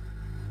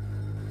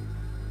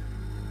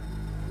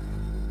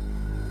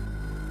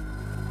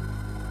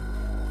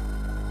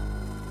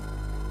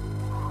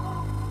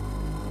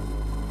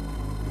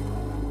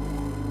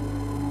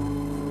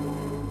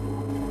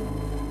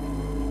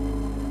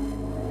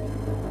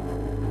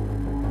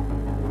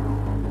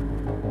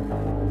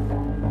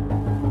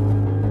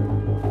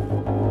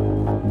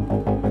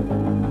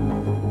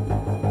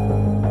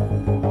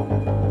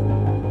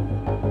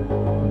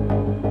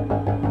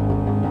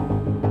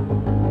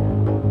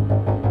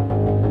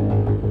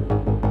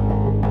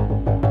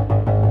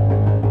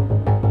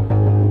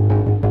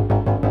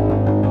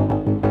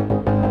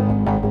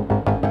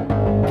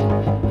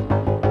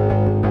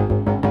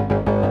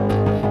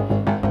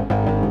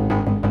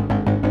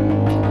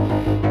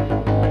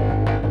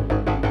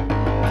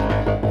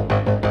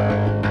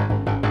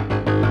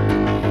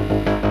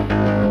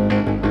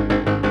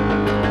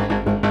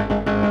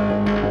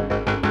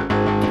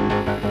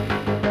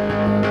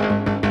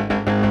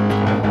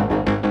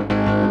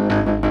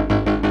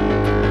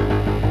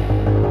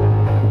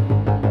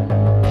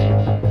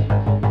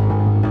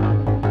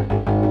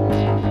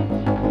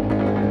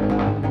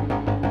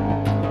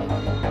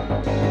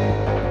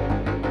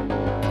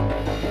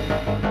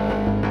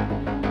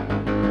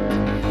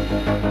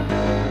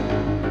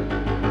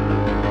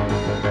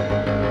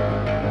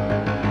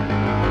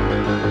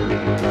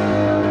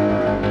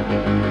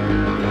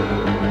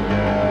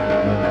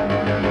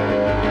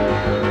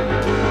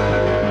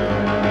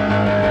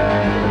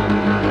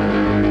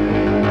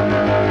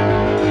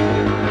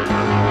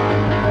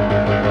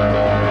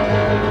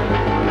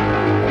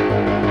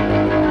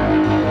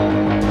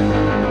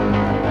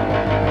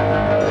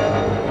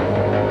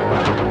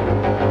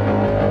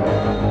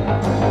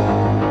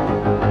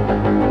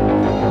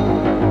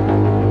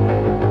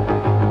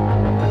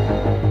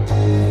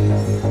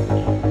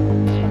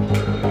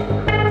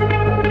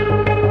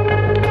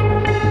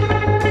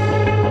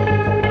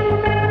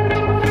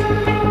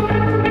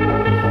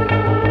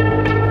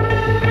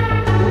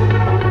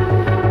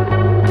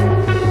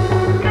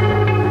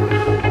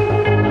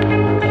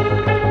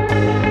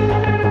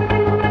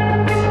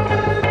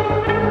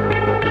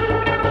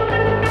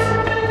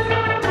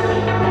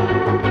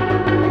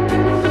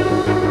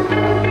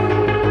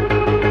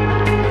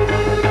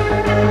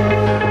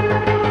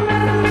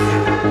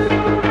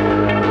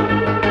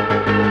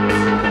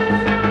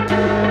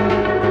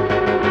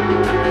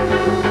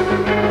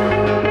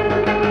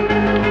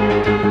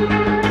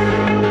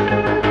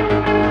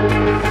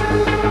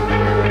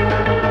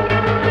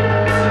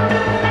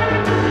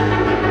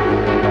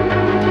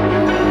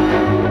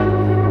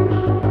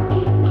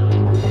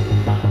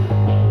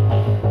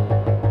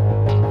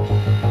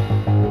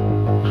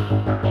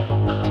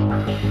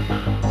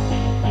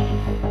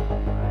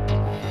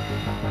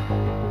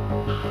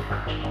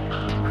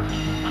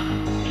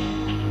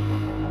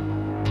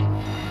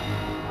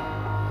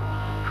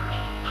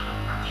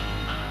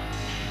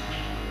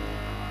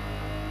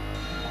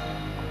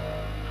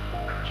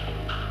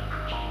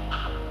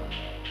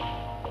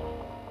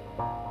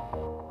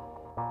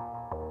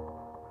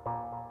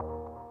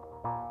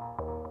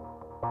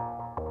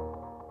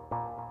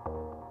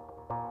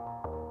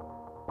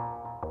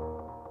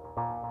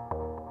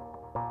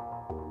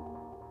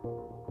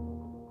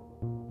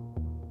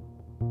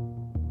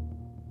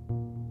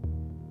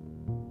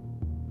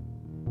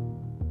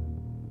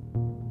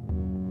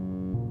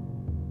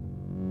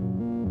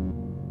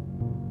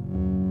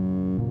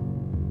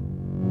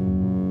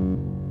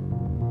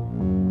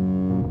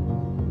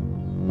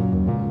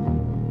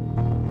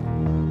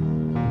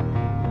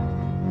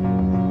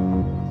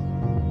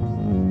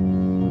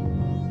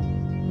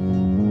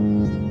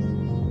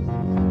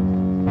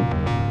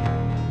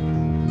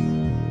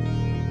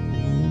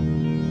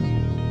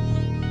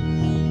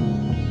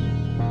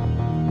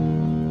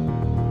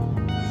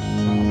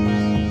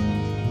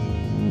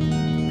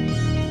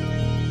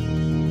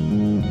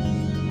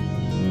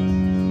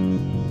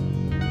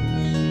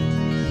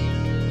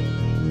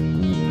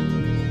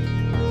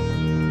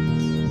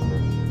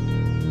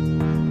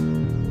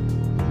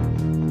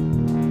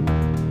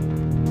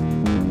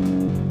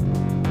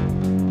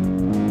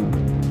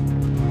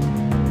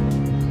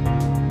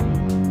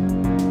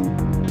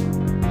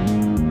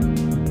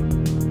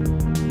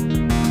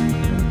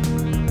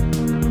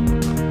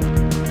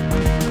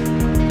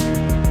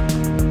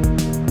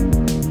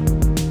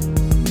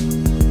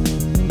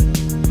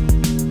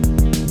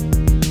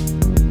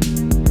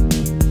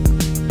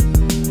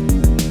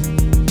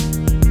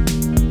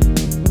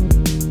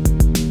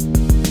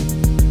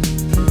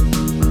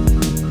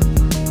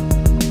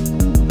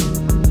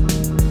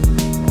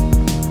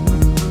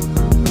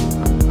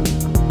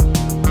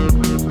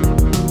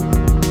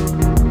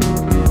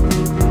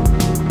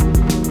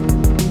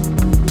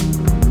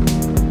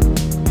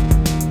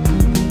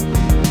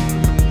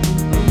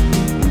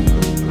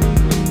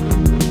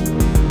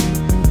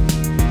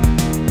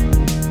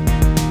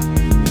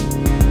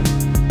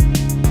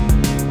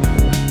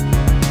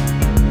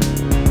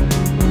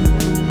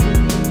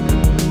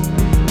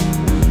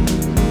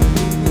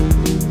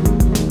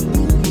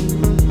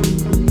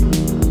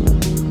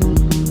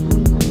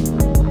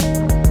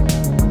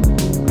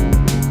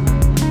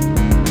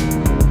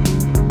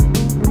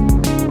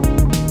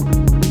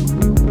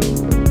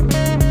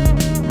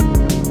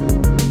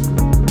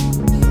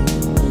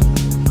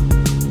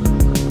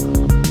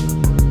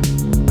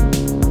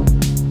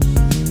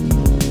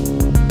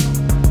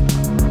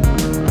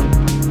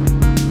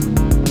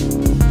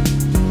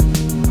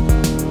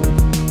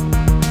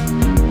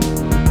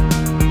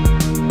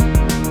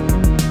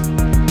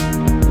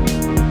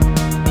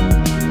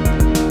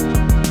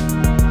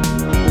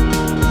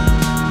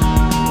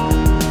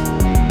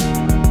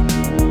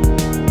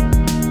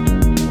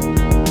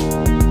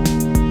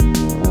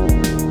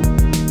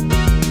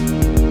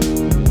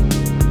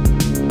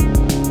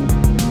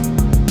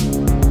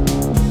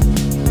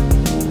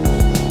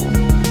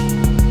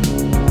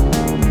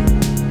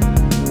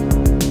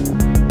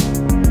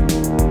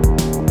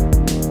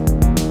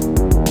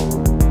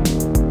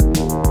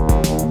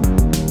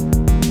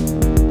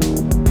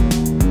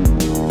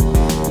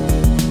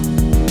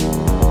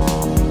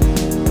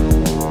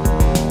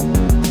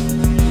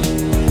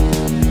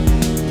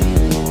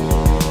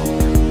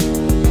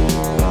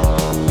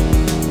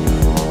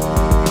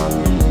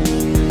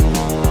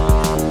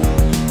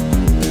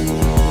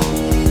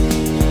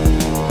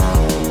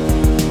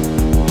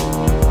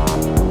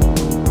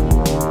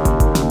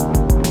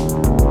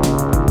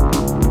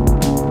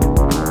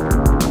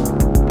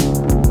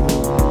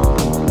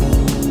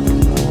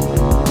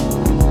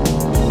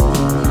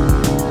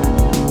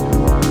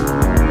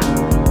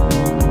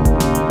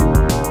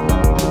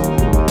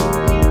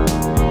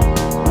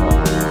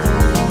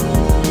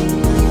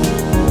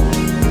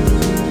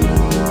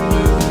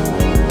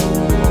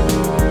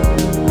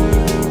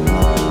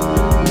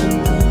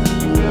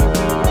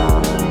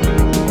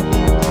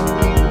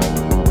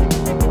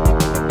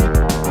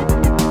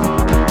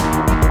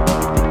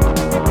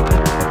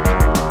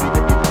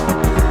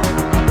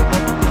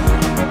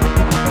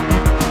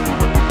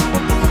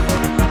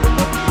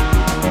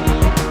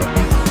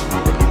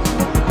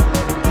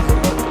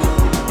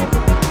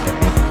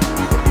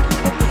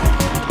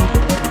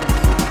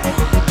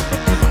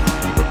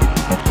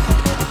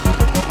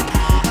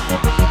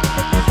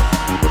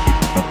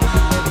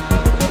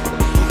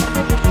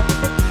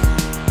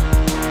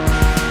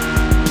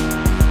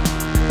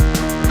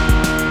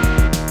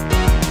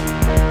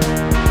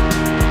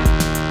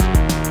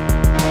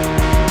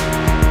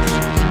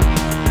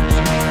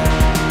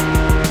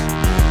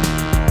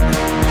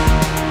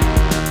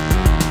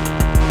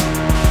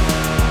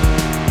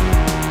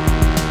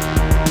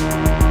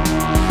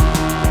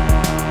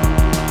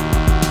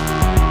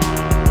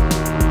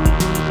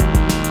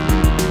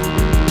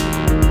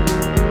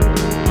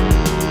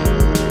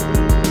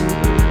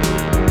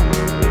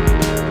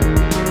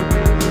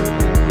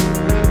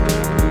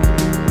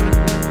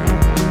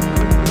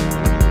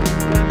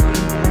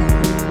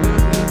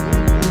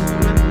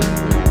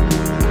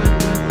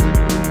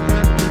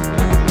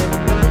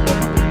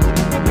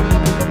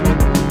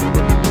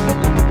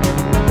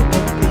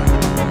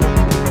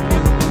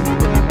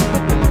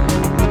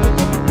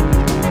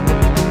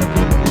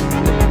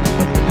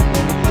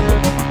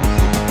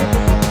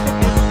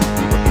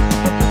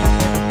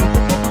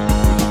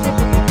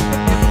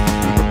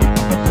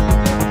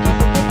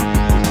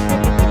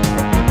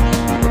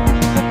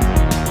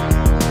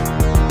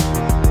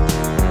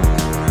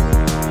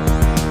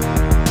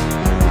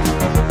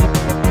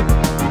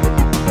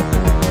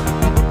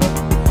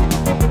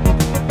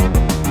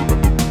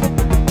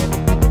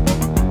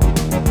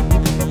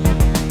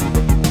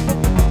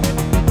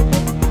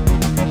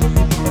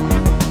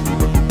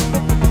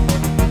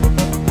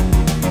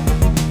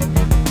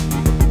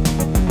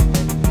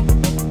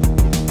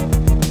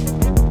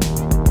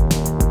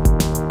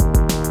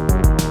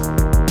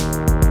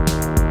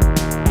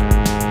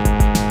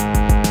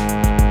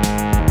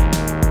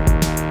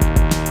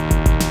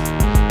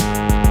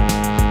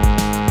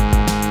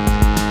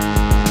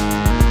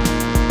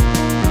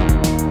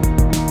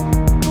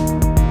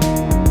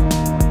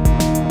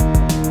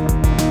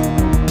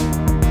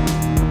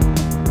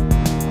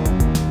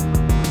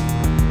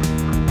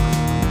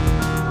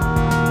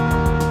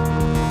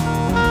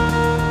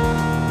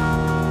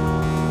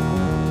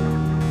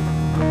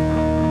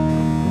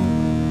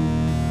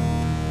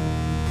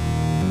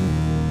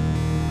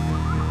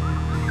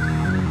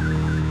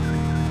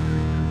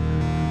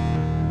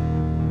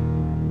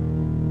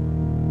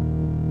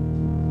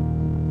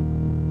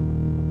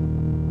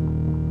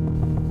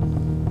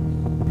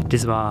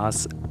 This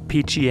was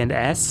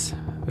PG&S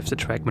with the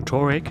track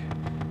Motoric,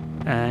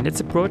 and it's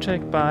a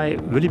project by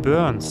Willie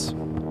Burns.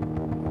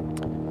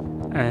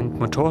 And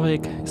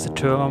Motoric is a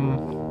term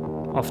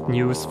often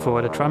used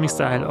for the drumming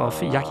style of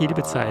Jaki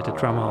Liebezeit, the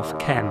drummer of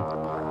Can.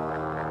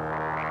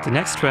 The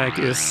next track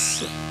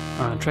is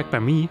a track by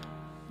me.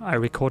 I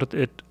recorded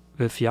it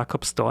with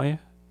Jakob Stoy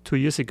 2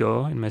 years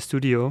ago in my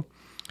studio.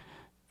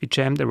 We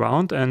jammed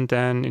around, and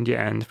then in the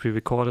end we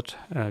recorded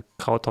a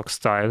Krautrock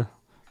style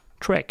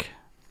track.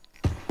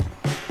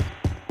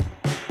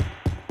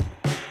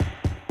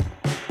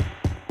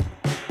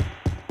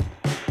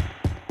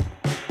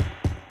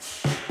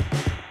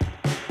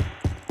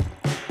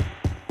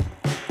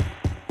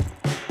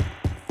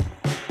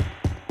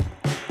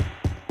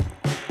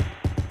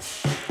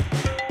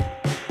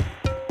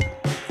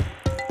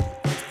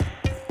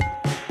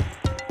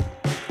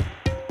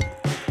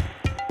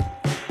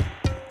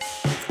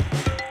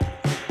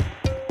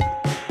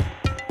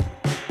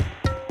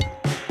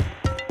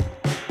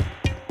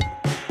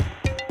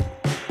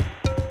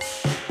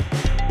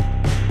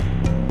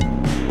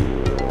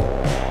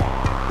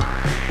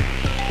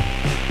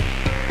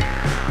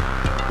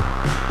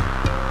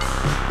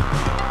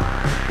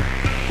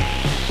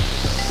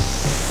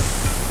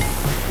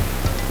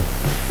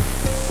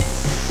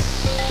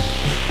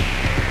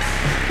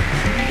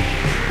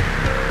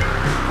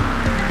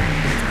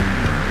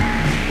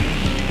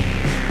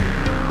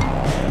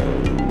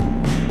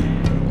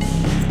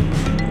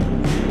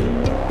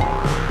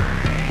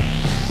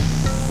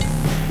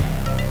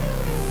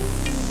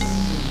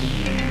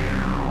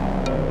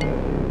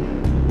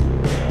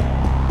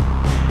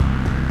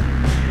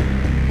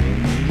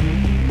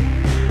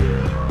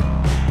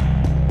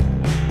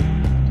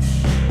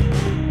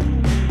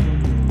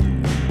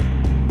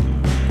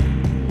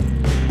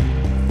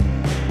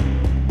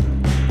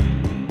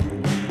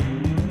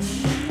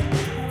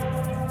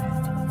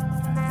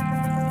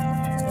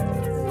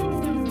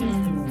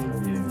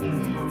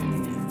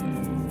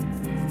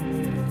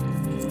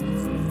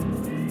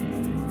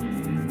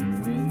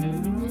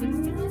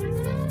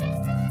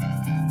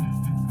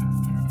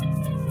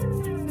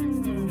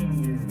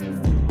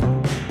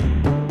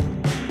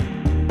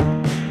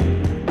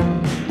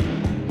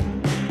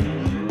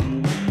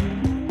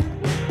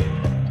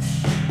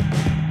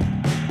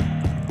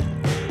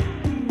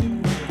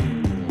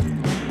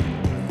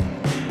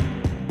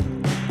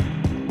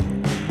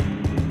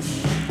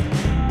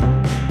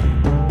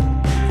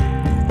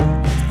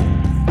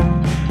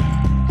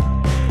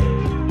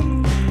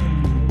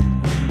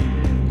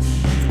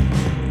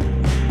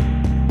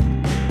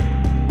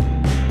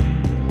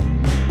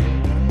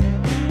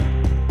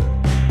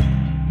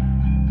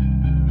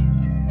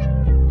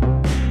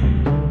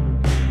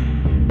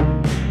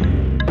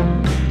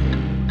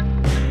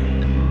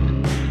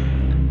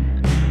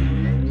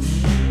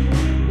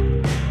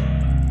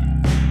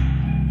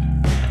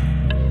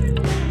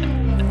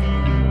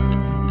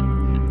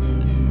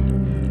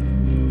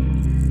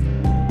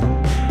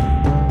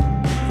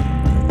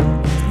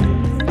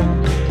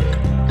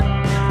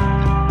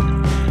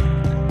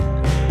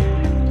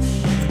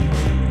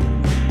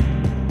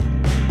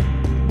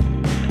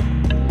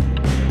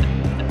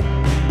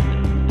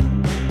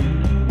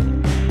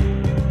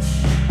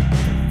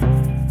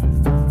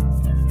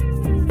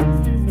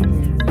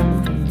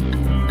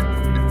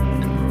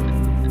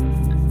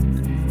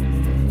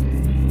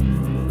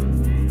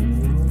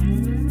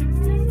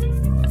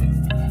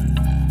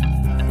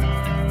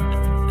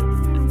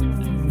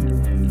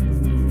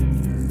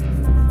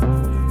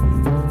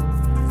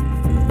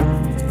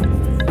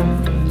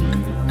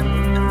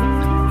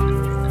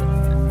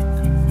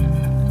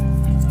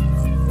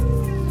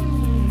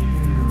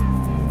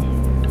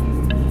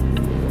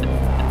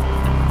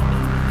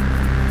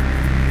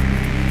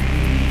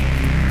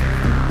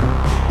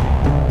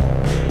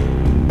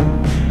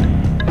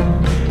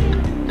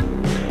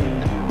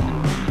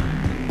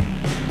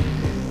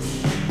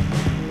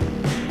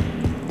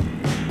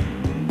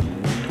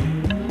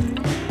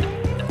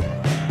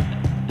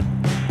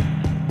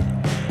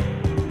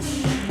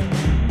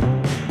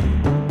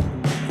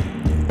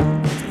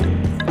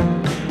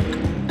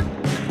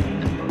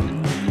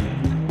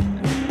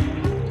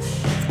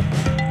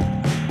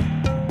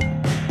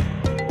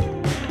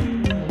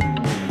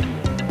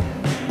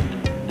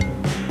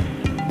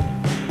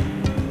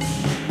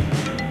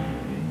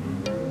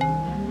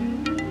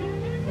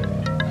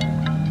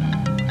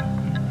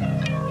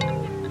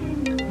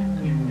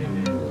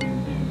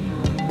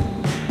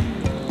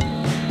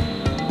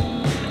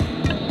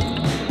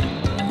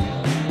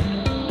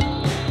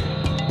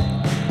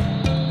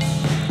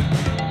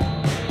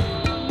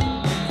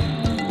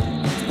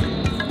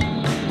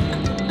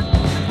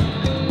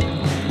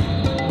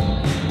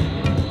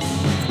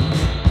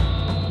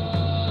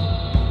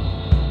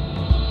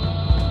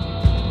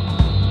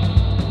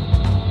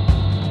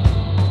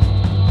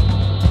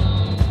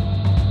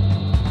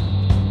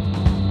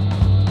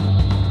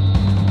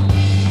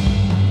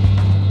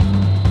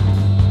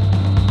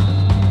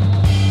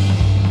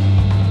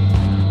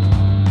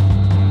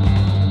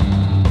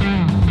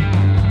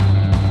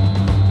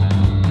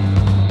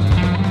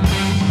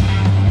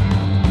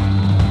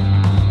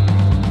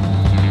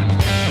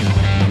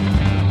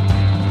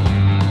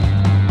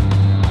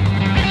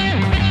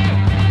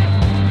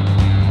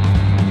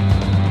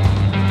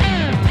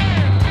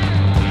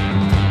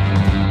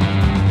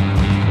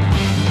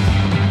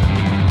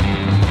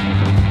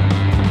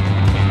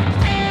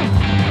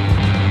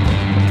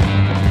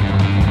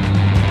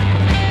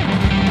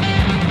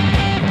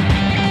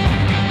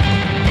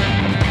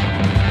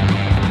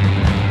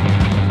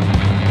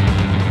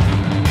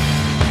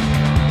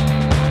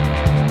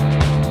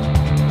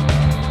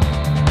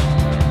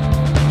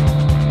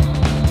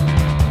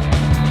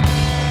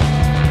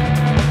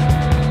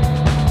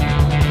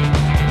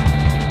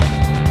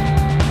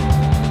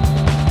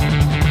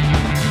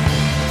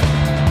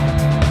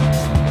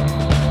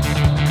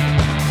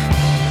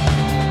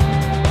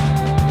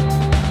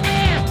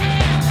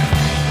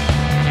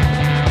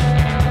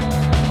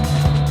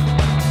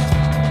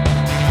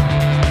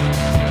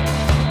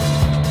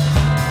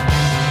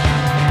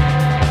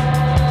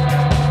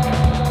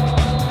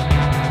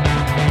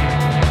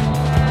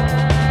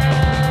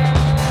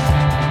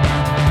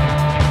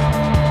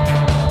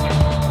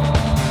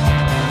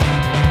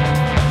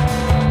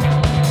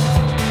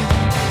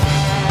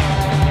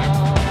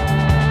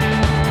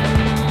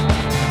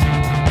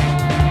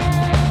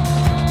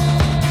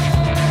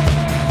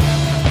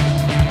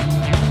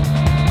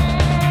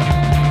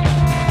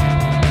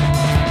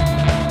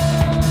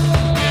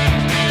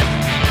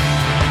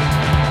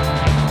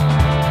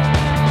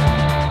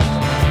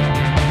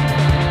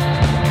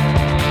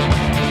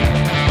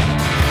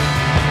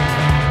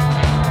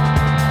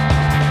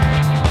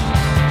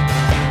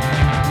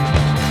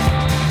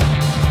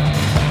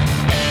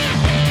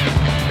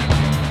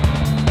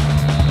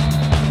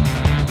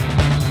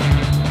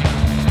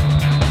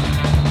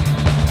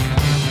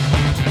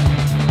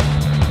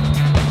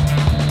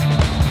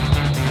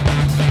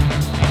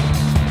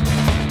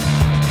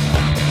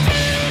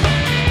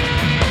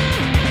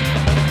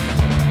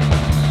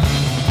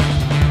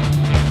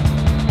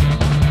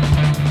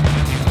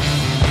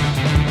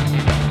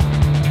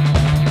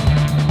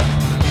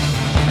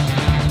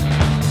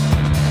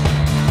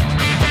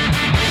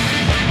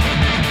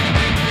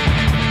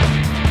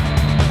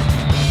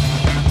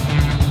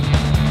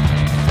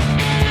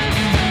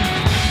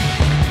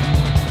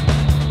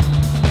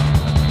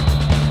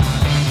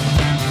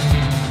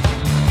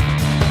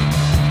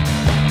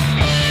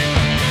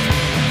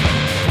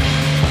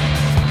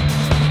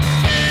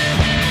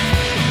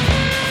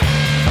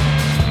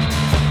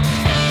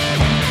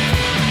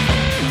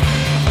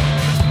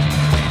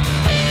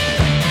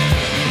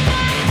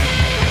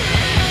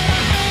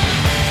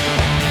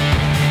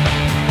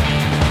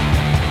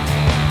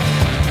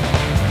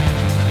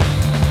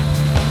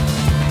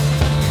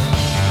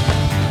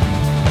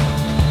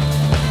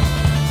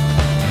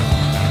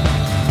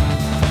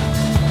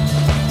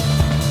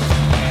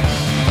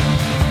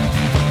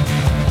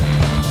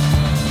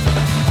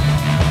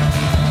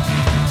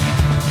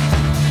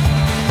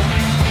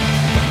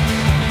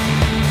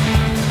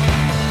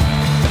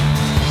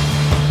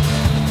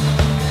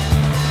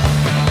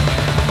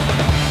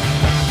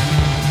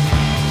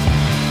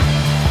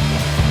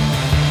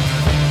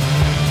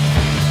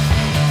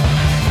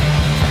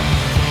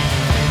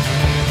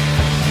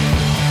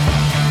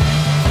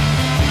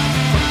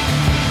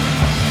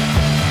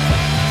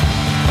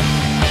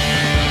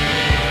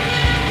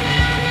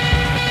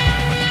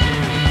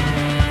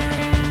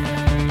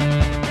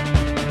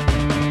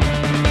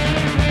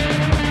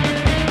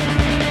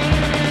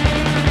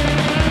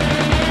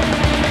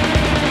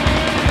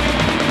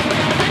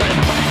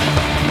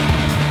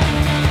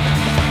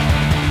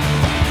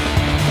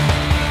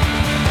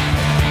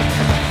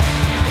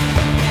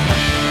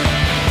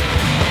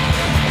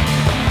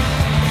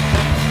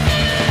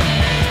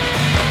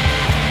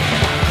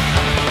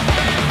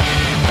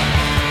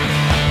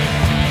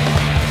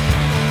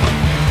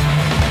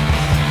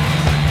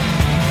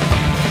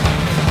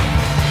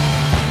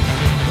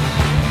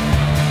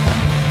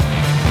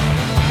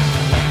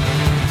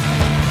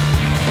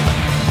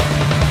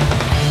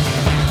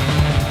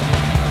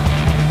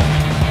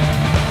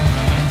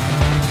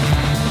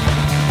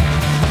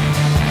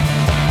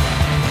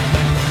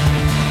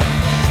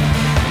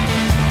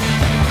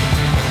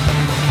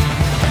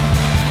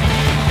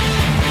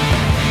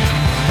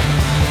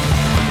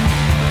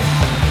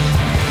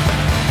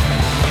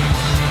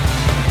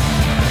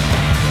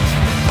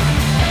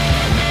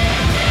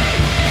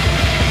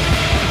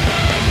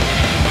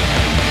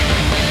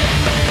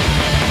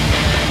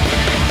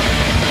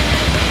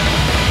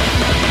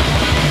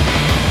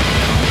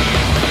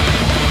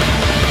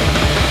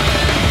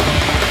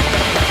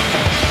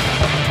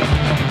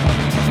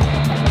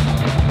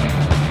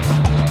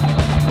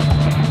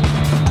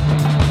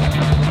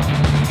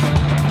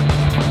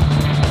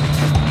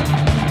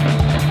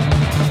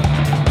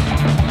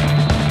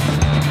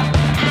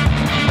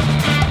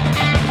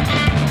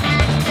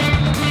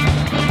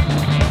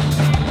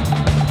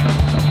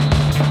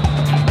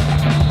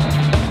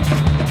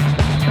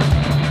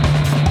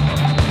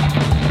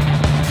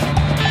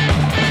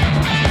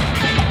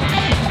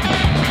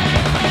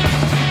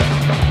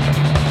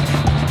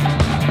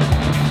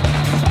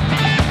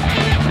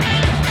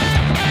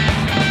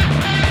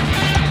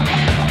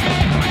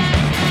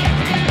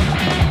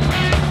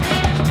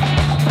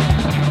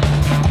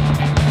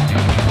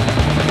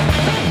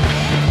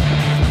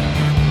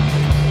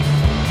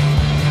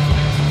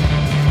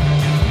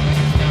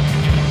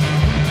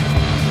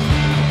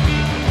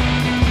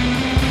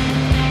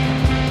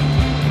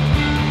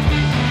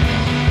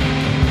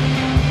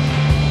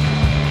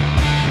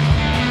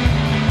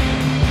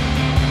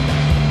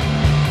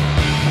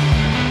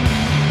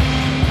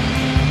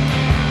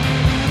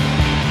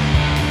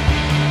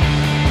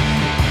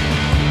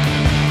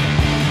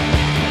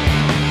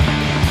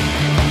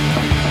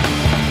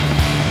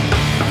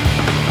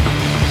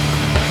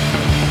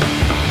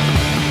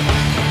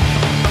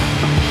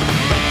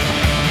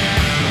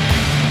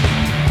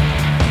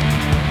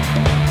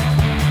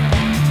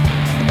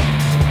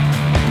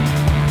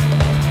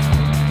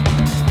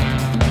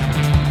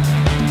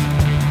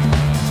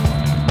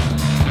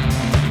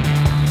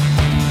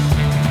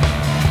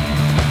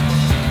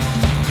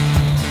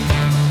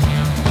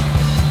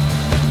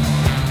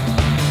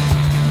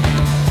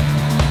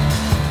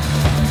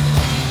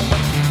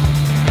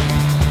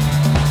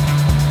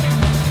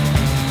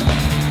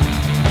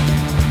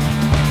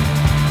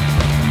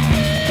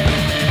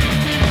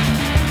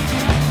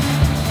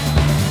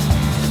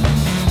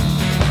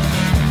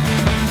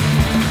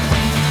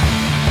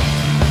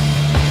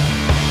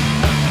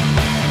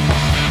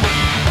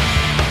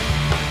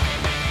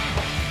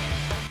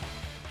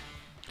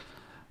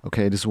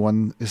 Okay, this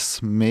one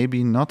is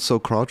maybe not so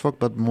krautrock,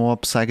 but more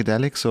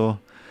psychedelic. So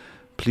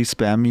please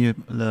spare me,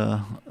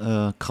 the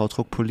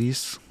krautrock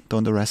police.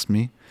 Don't arrest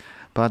me.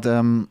 But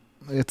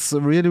it's a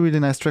really, really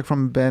nice track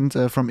from a band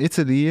from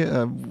Italy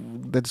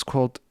that is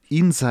called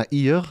In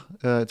Zaire.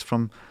 It's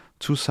from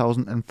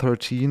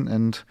 2013,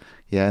 and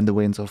yeah, in the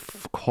veins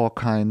of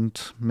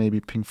Korkind, maybe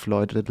Pink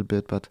Floyd a little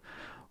bit, but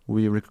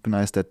we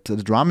recognize that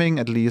the drumming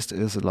at least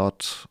is a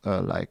lot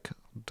like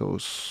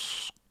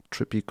those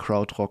trippy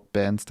krautrock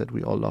bands that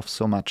we all love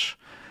so much.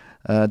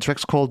 The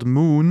track's called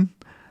Moon,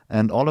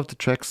 and all of the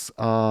tracks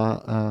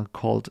are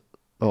called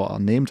or are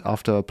named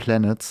after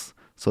planets.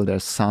 So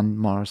there's Sun,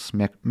 Mars,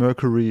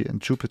 Mercury,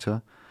 and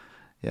Jupiter.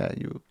 Yeah,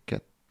 you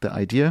get the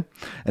idea.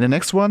 And the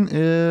next one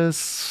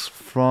is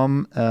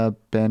from a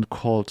band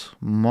called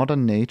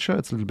Modern Nature.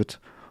 It's a little bit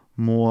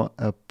more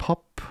a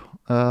poppy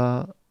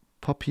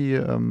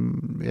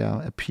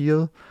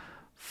appeal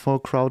for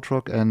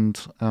krautrock,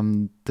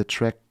 and the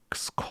track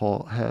is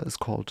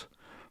called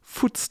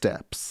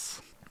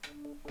Footsteps.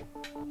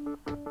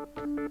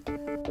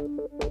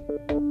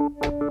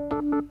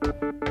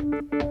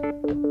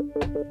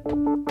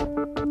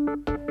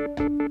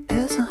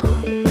 There's a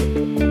hum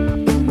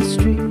in the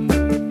street,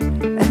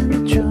 and the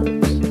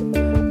drums,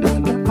 not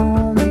the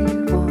only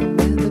one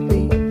with a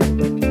beat.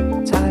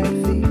 Tired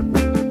feet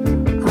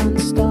on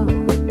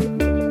stone,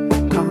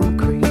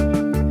 concrete,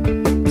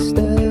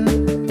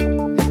 stirred,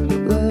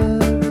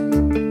 blurred,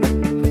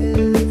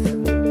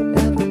 rhythm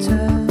ever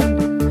turned.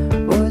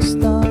 Voice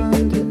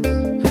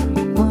thunders,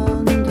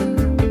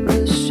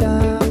 wondrous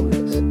shout.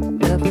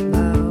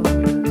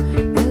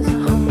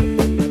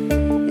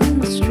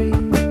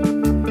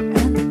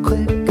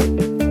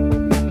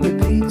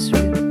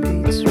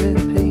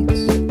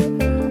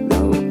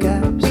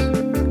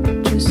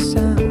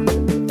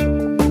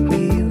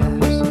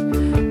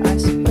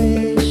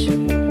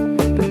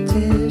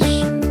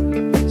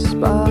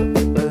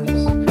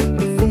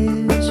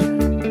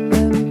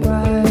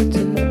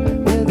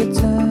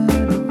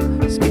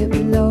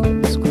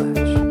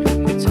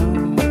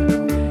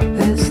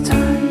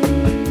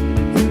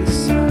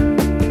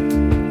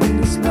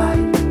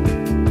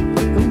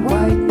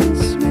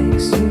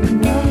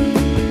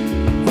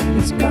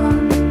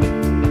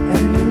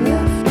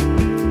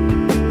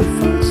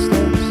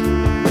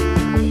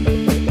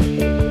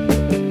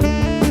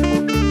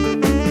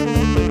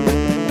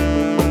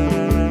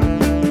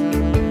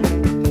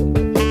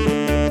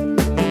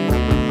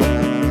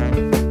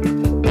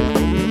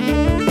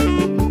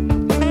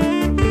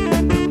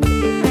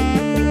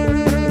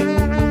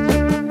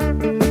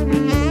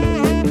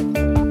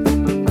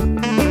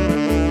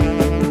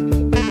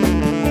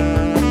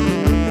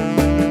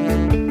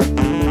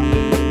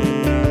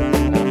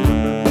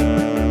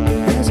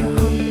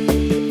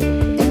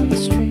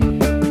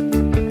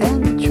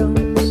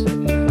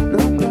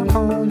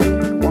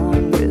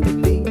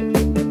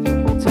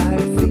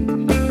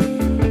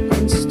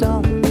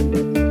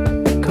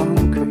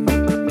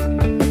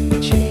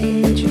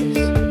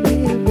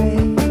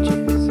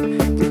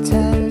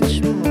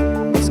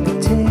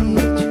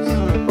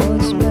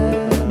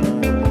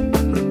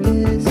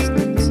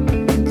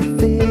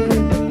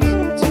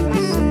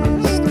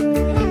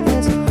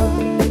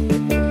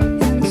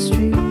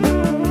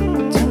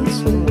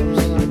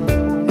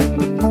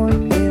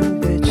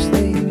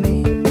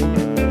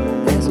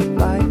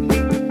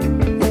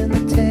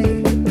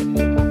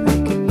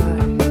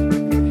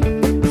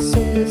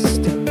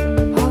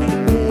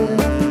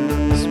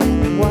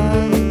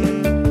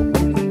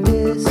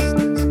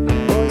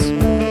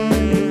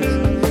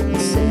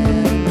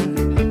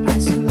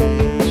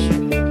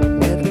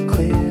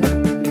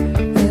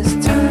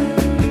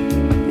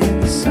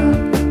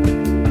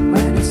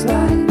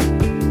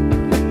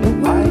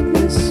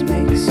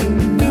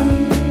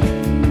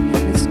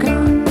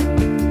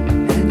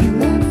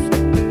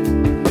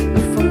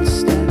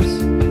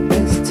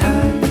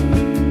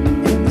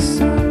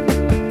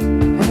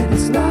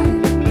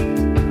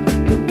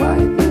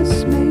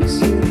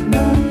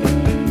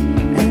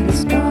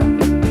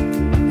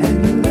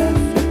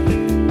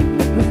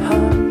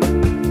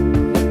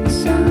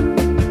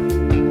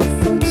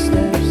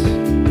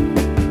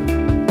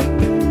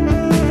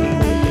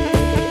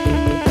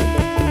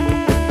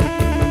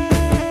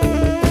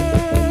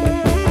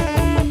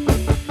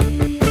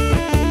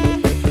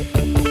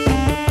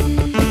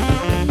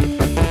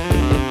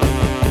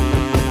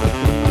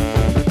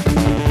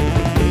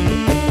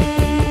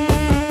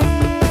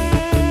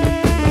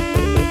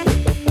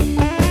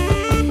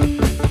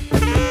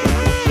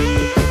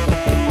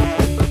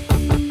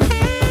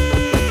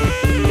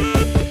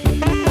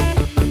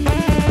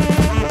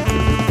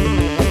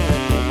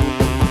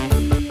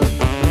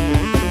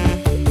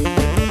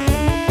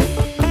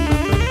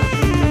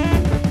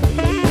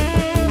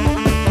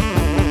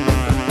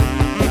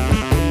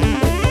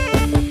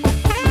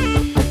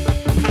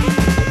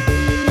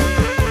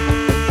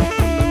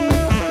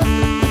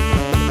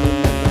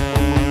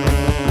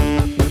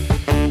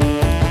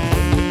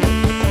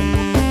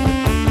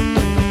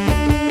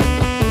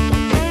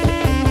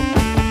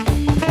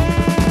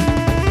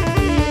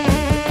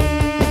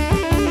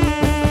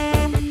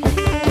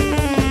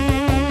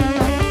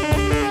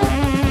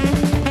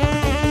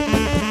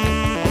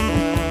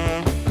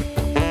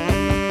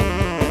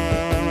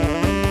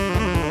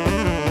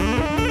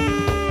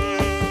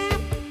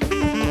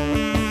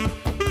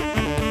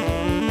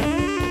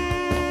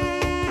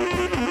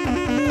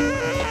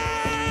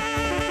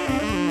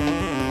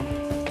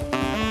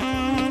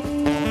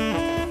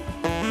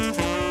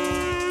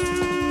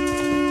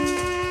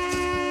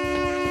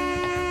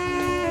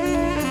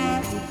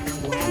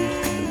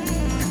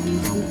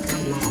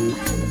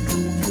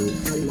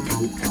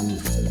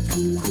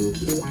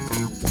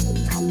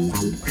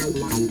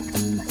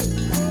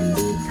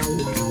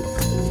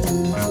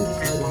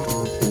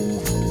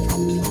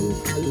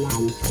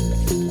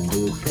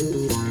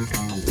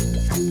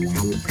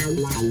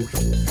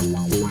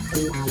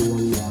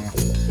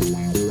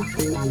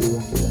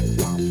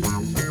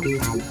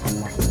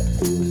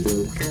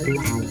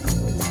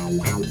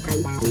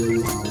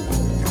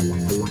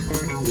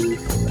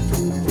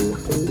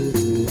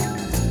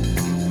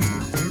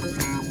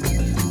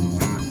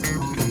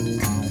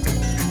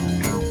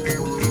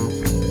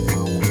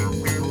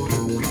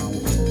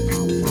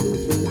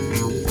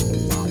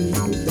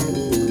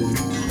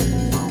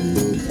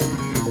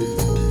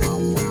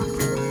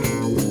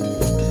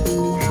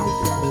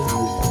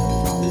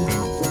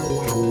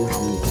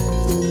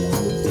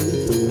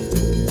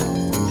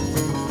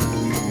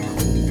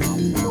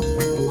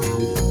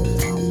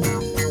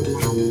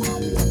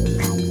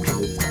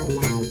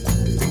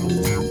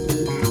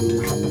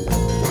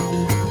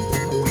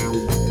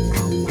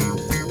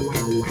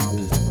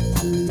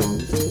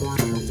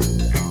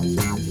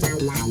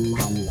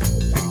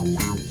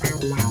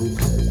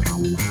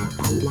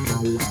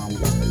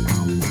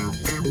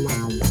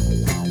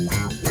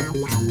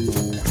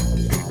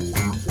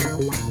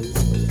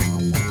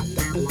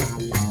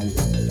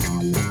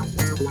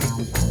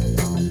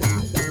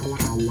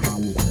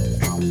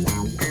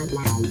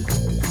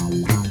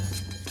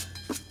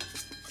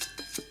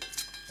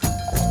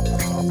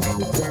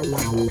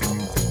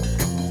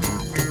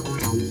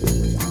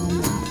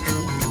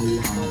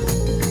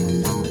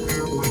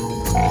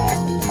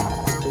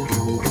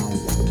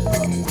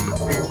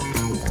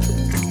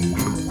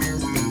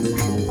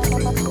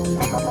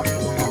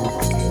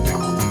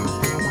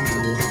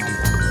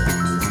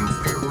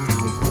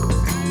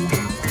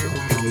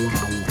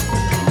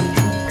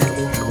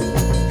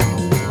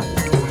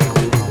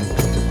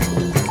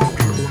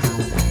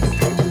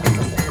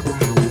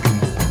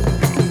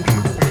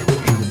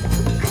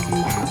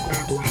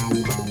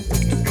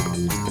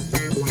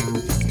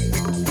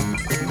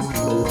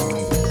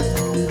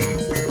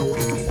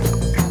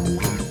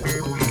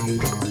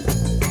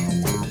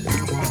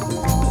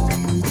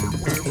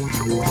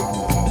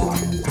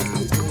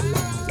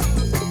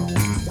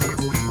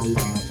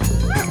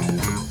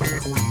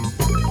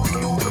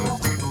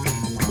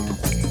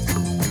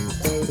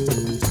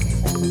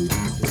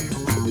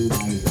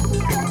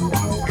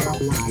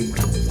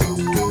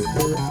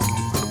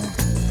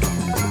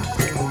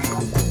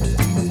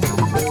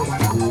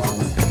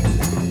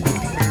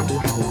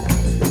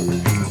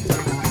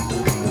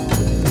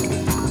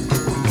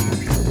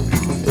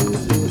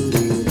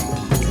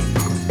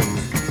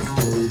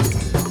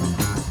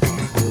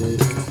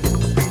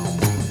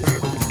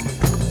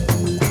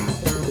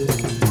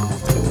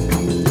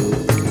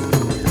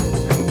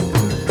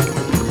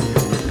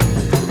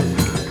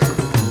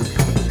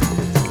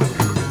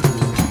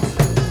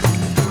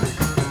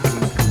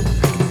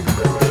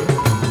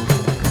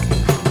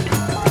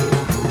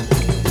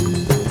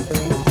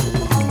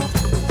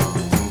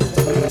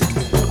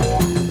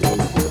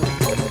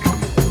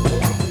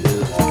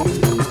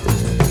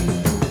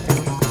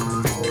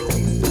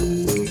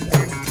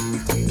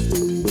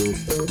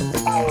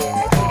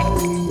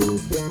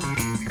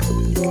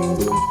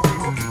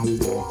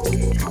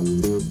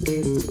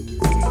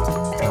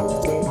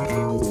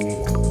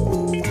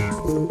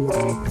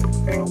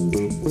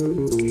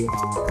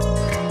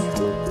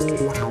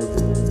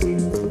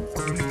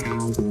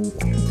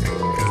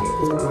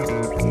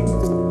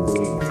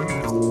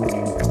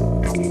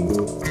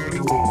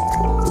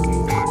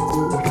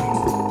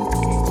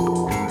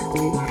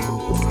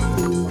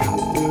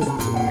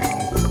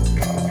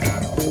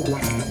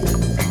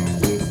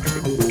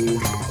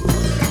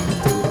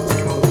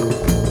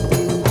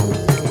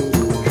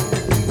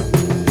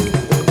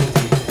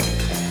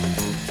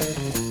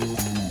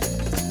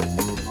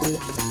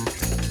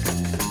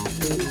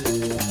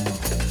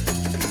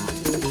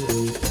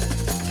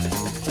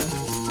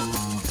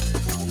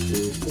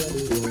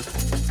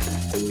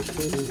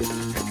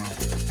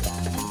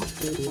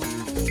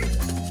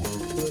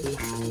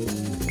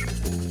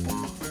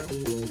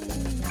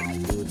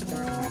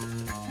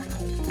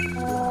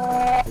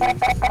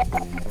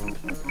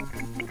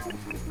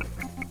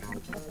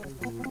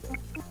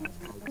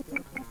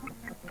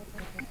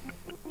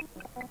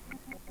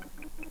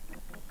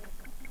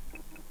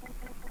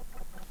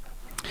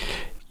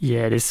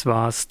 Yeah, this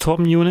was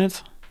Torben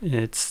Unit.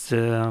 It's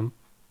the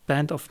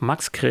band of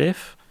Max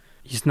Gref.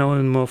 He's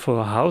known more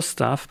for house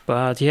stuff,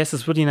 but he has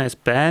this really nice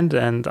band,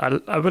 and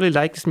I really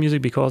like this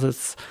music because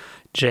it's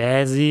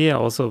jazzy,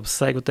 also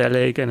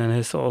psychedelic, and then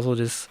has also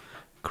this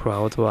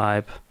crowd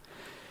vibe.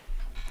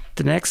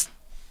 The next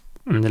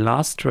and the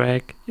last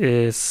track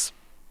is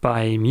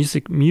by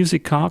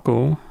Music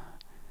Cargo,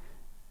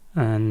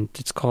 and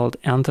it's called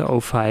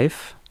Ernte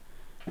 05.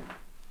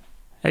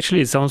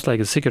 Actually, it sounds like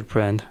a cigarette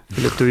brand.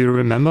 Philip, do you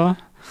remember?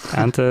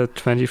 Ernte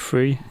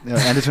 23? Yeah,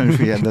 Ernte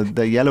 23, yeah,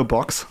 the yellow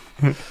box.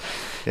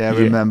 Yeah, I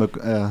remember.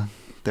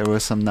 There were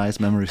some nice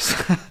memories.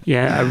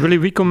 Yeah, I really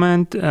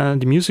recommend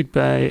the music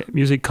by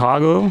Music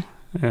Cargo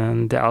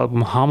and the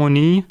album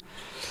Harmony.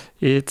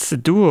 It's a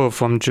duo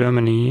from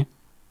Germany,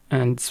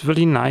 and it's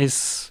really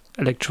nice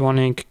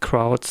electronic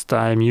crowd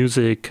style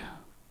music.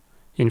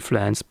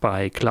 influenced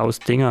by Klaus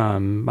Dinger,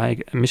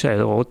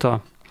 Michael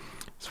Rother.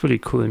 It's really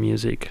cool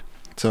music.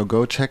 So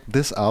go check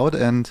this out.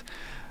 And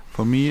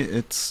for me,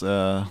 it's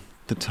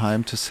the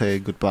time to say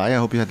goodbye. I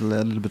hope you had a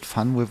little bit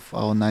fun with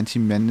our 90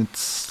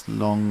 minutes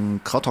long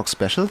Krautrock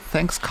special.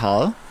 Thanks,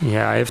 Carl.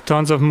 Yeah, I have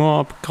tons of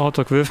more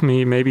Krautrock with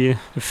me. Maybe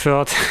the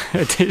third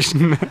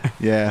edition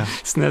Yeah,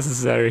 is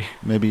necessary.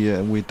 maybe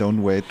we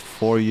don't wait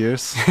 4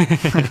 years.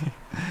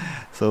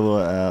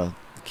 So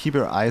keep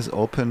your eyes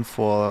open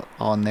for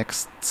our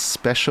next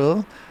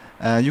special.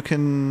 You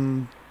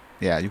can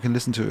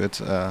listen to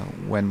it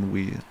when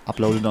we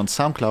upload it on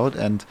SoundCloud.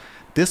 And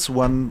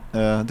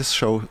this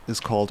show is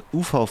called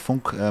UV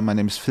Funk. My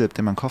name is Philip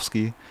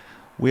Demankowski.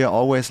 We are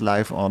always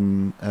live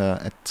on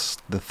at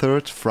the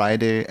third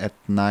Friday at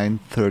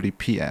 9:30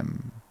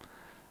 p.m.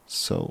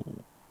 So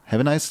have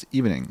a nice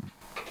evening.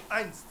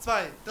 1, 2,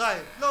 3,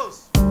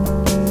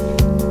 los!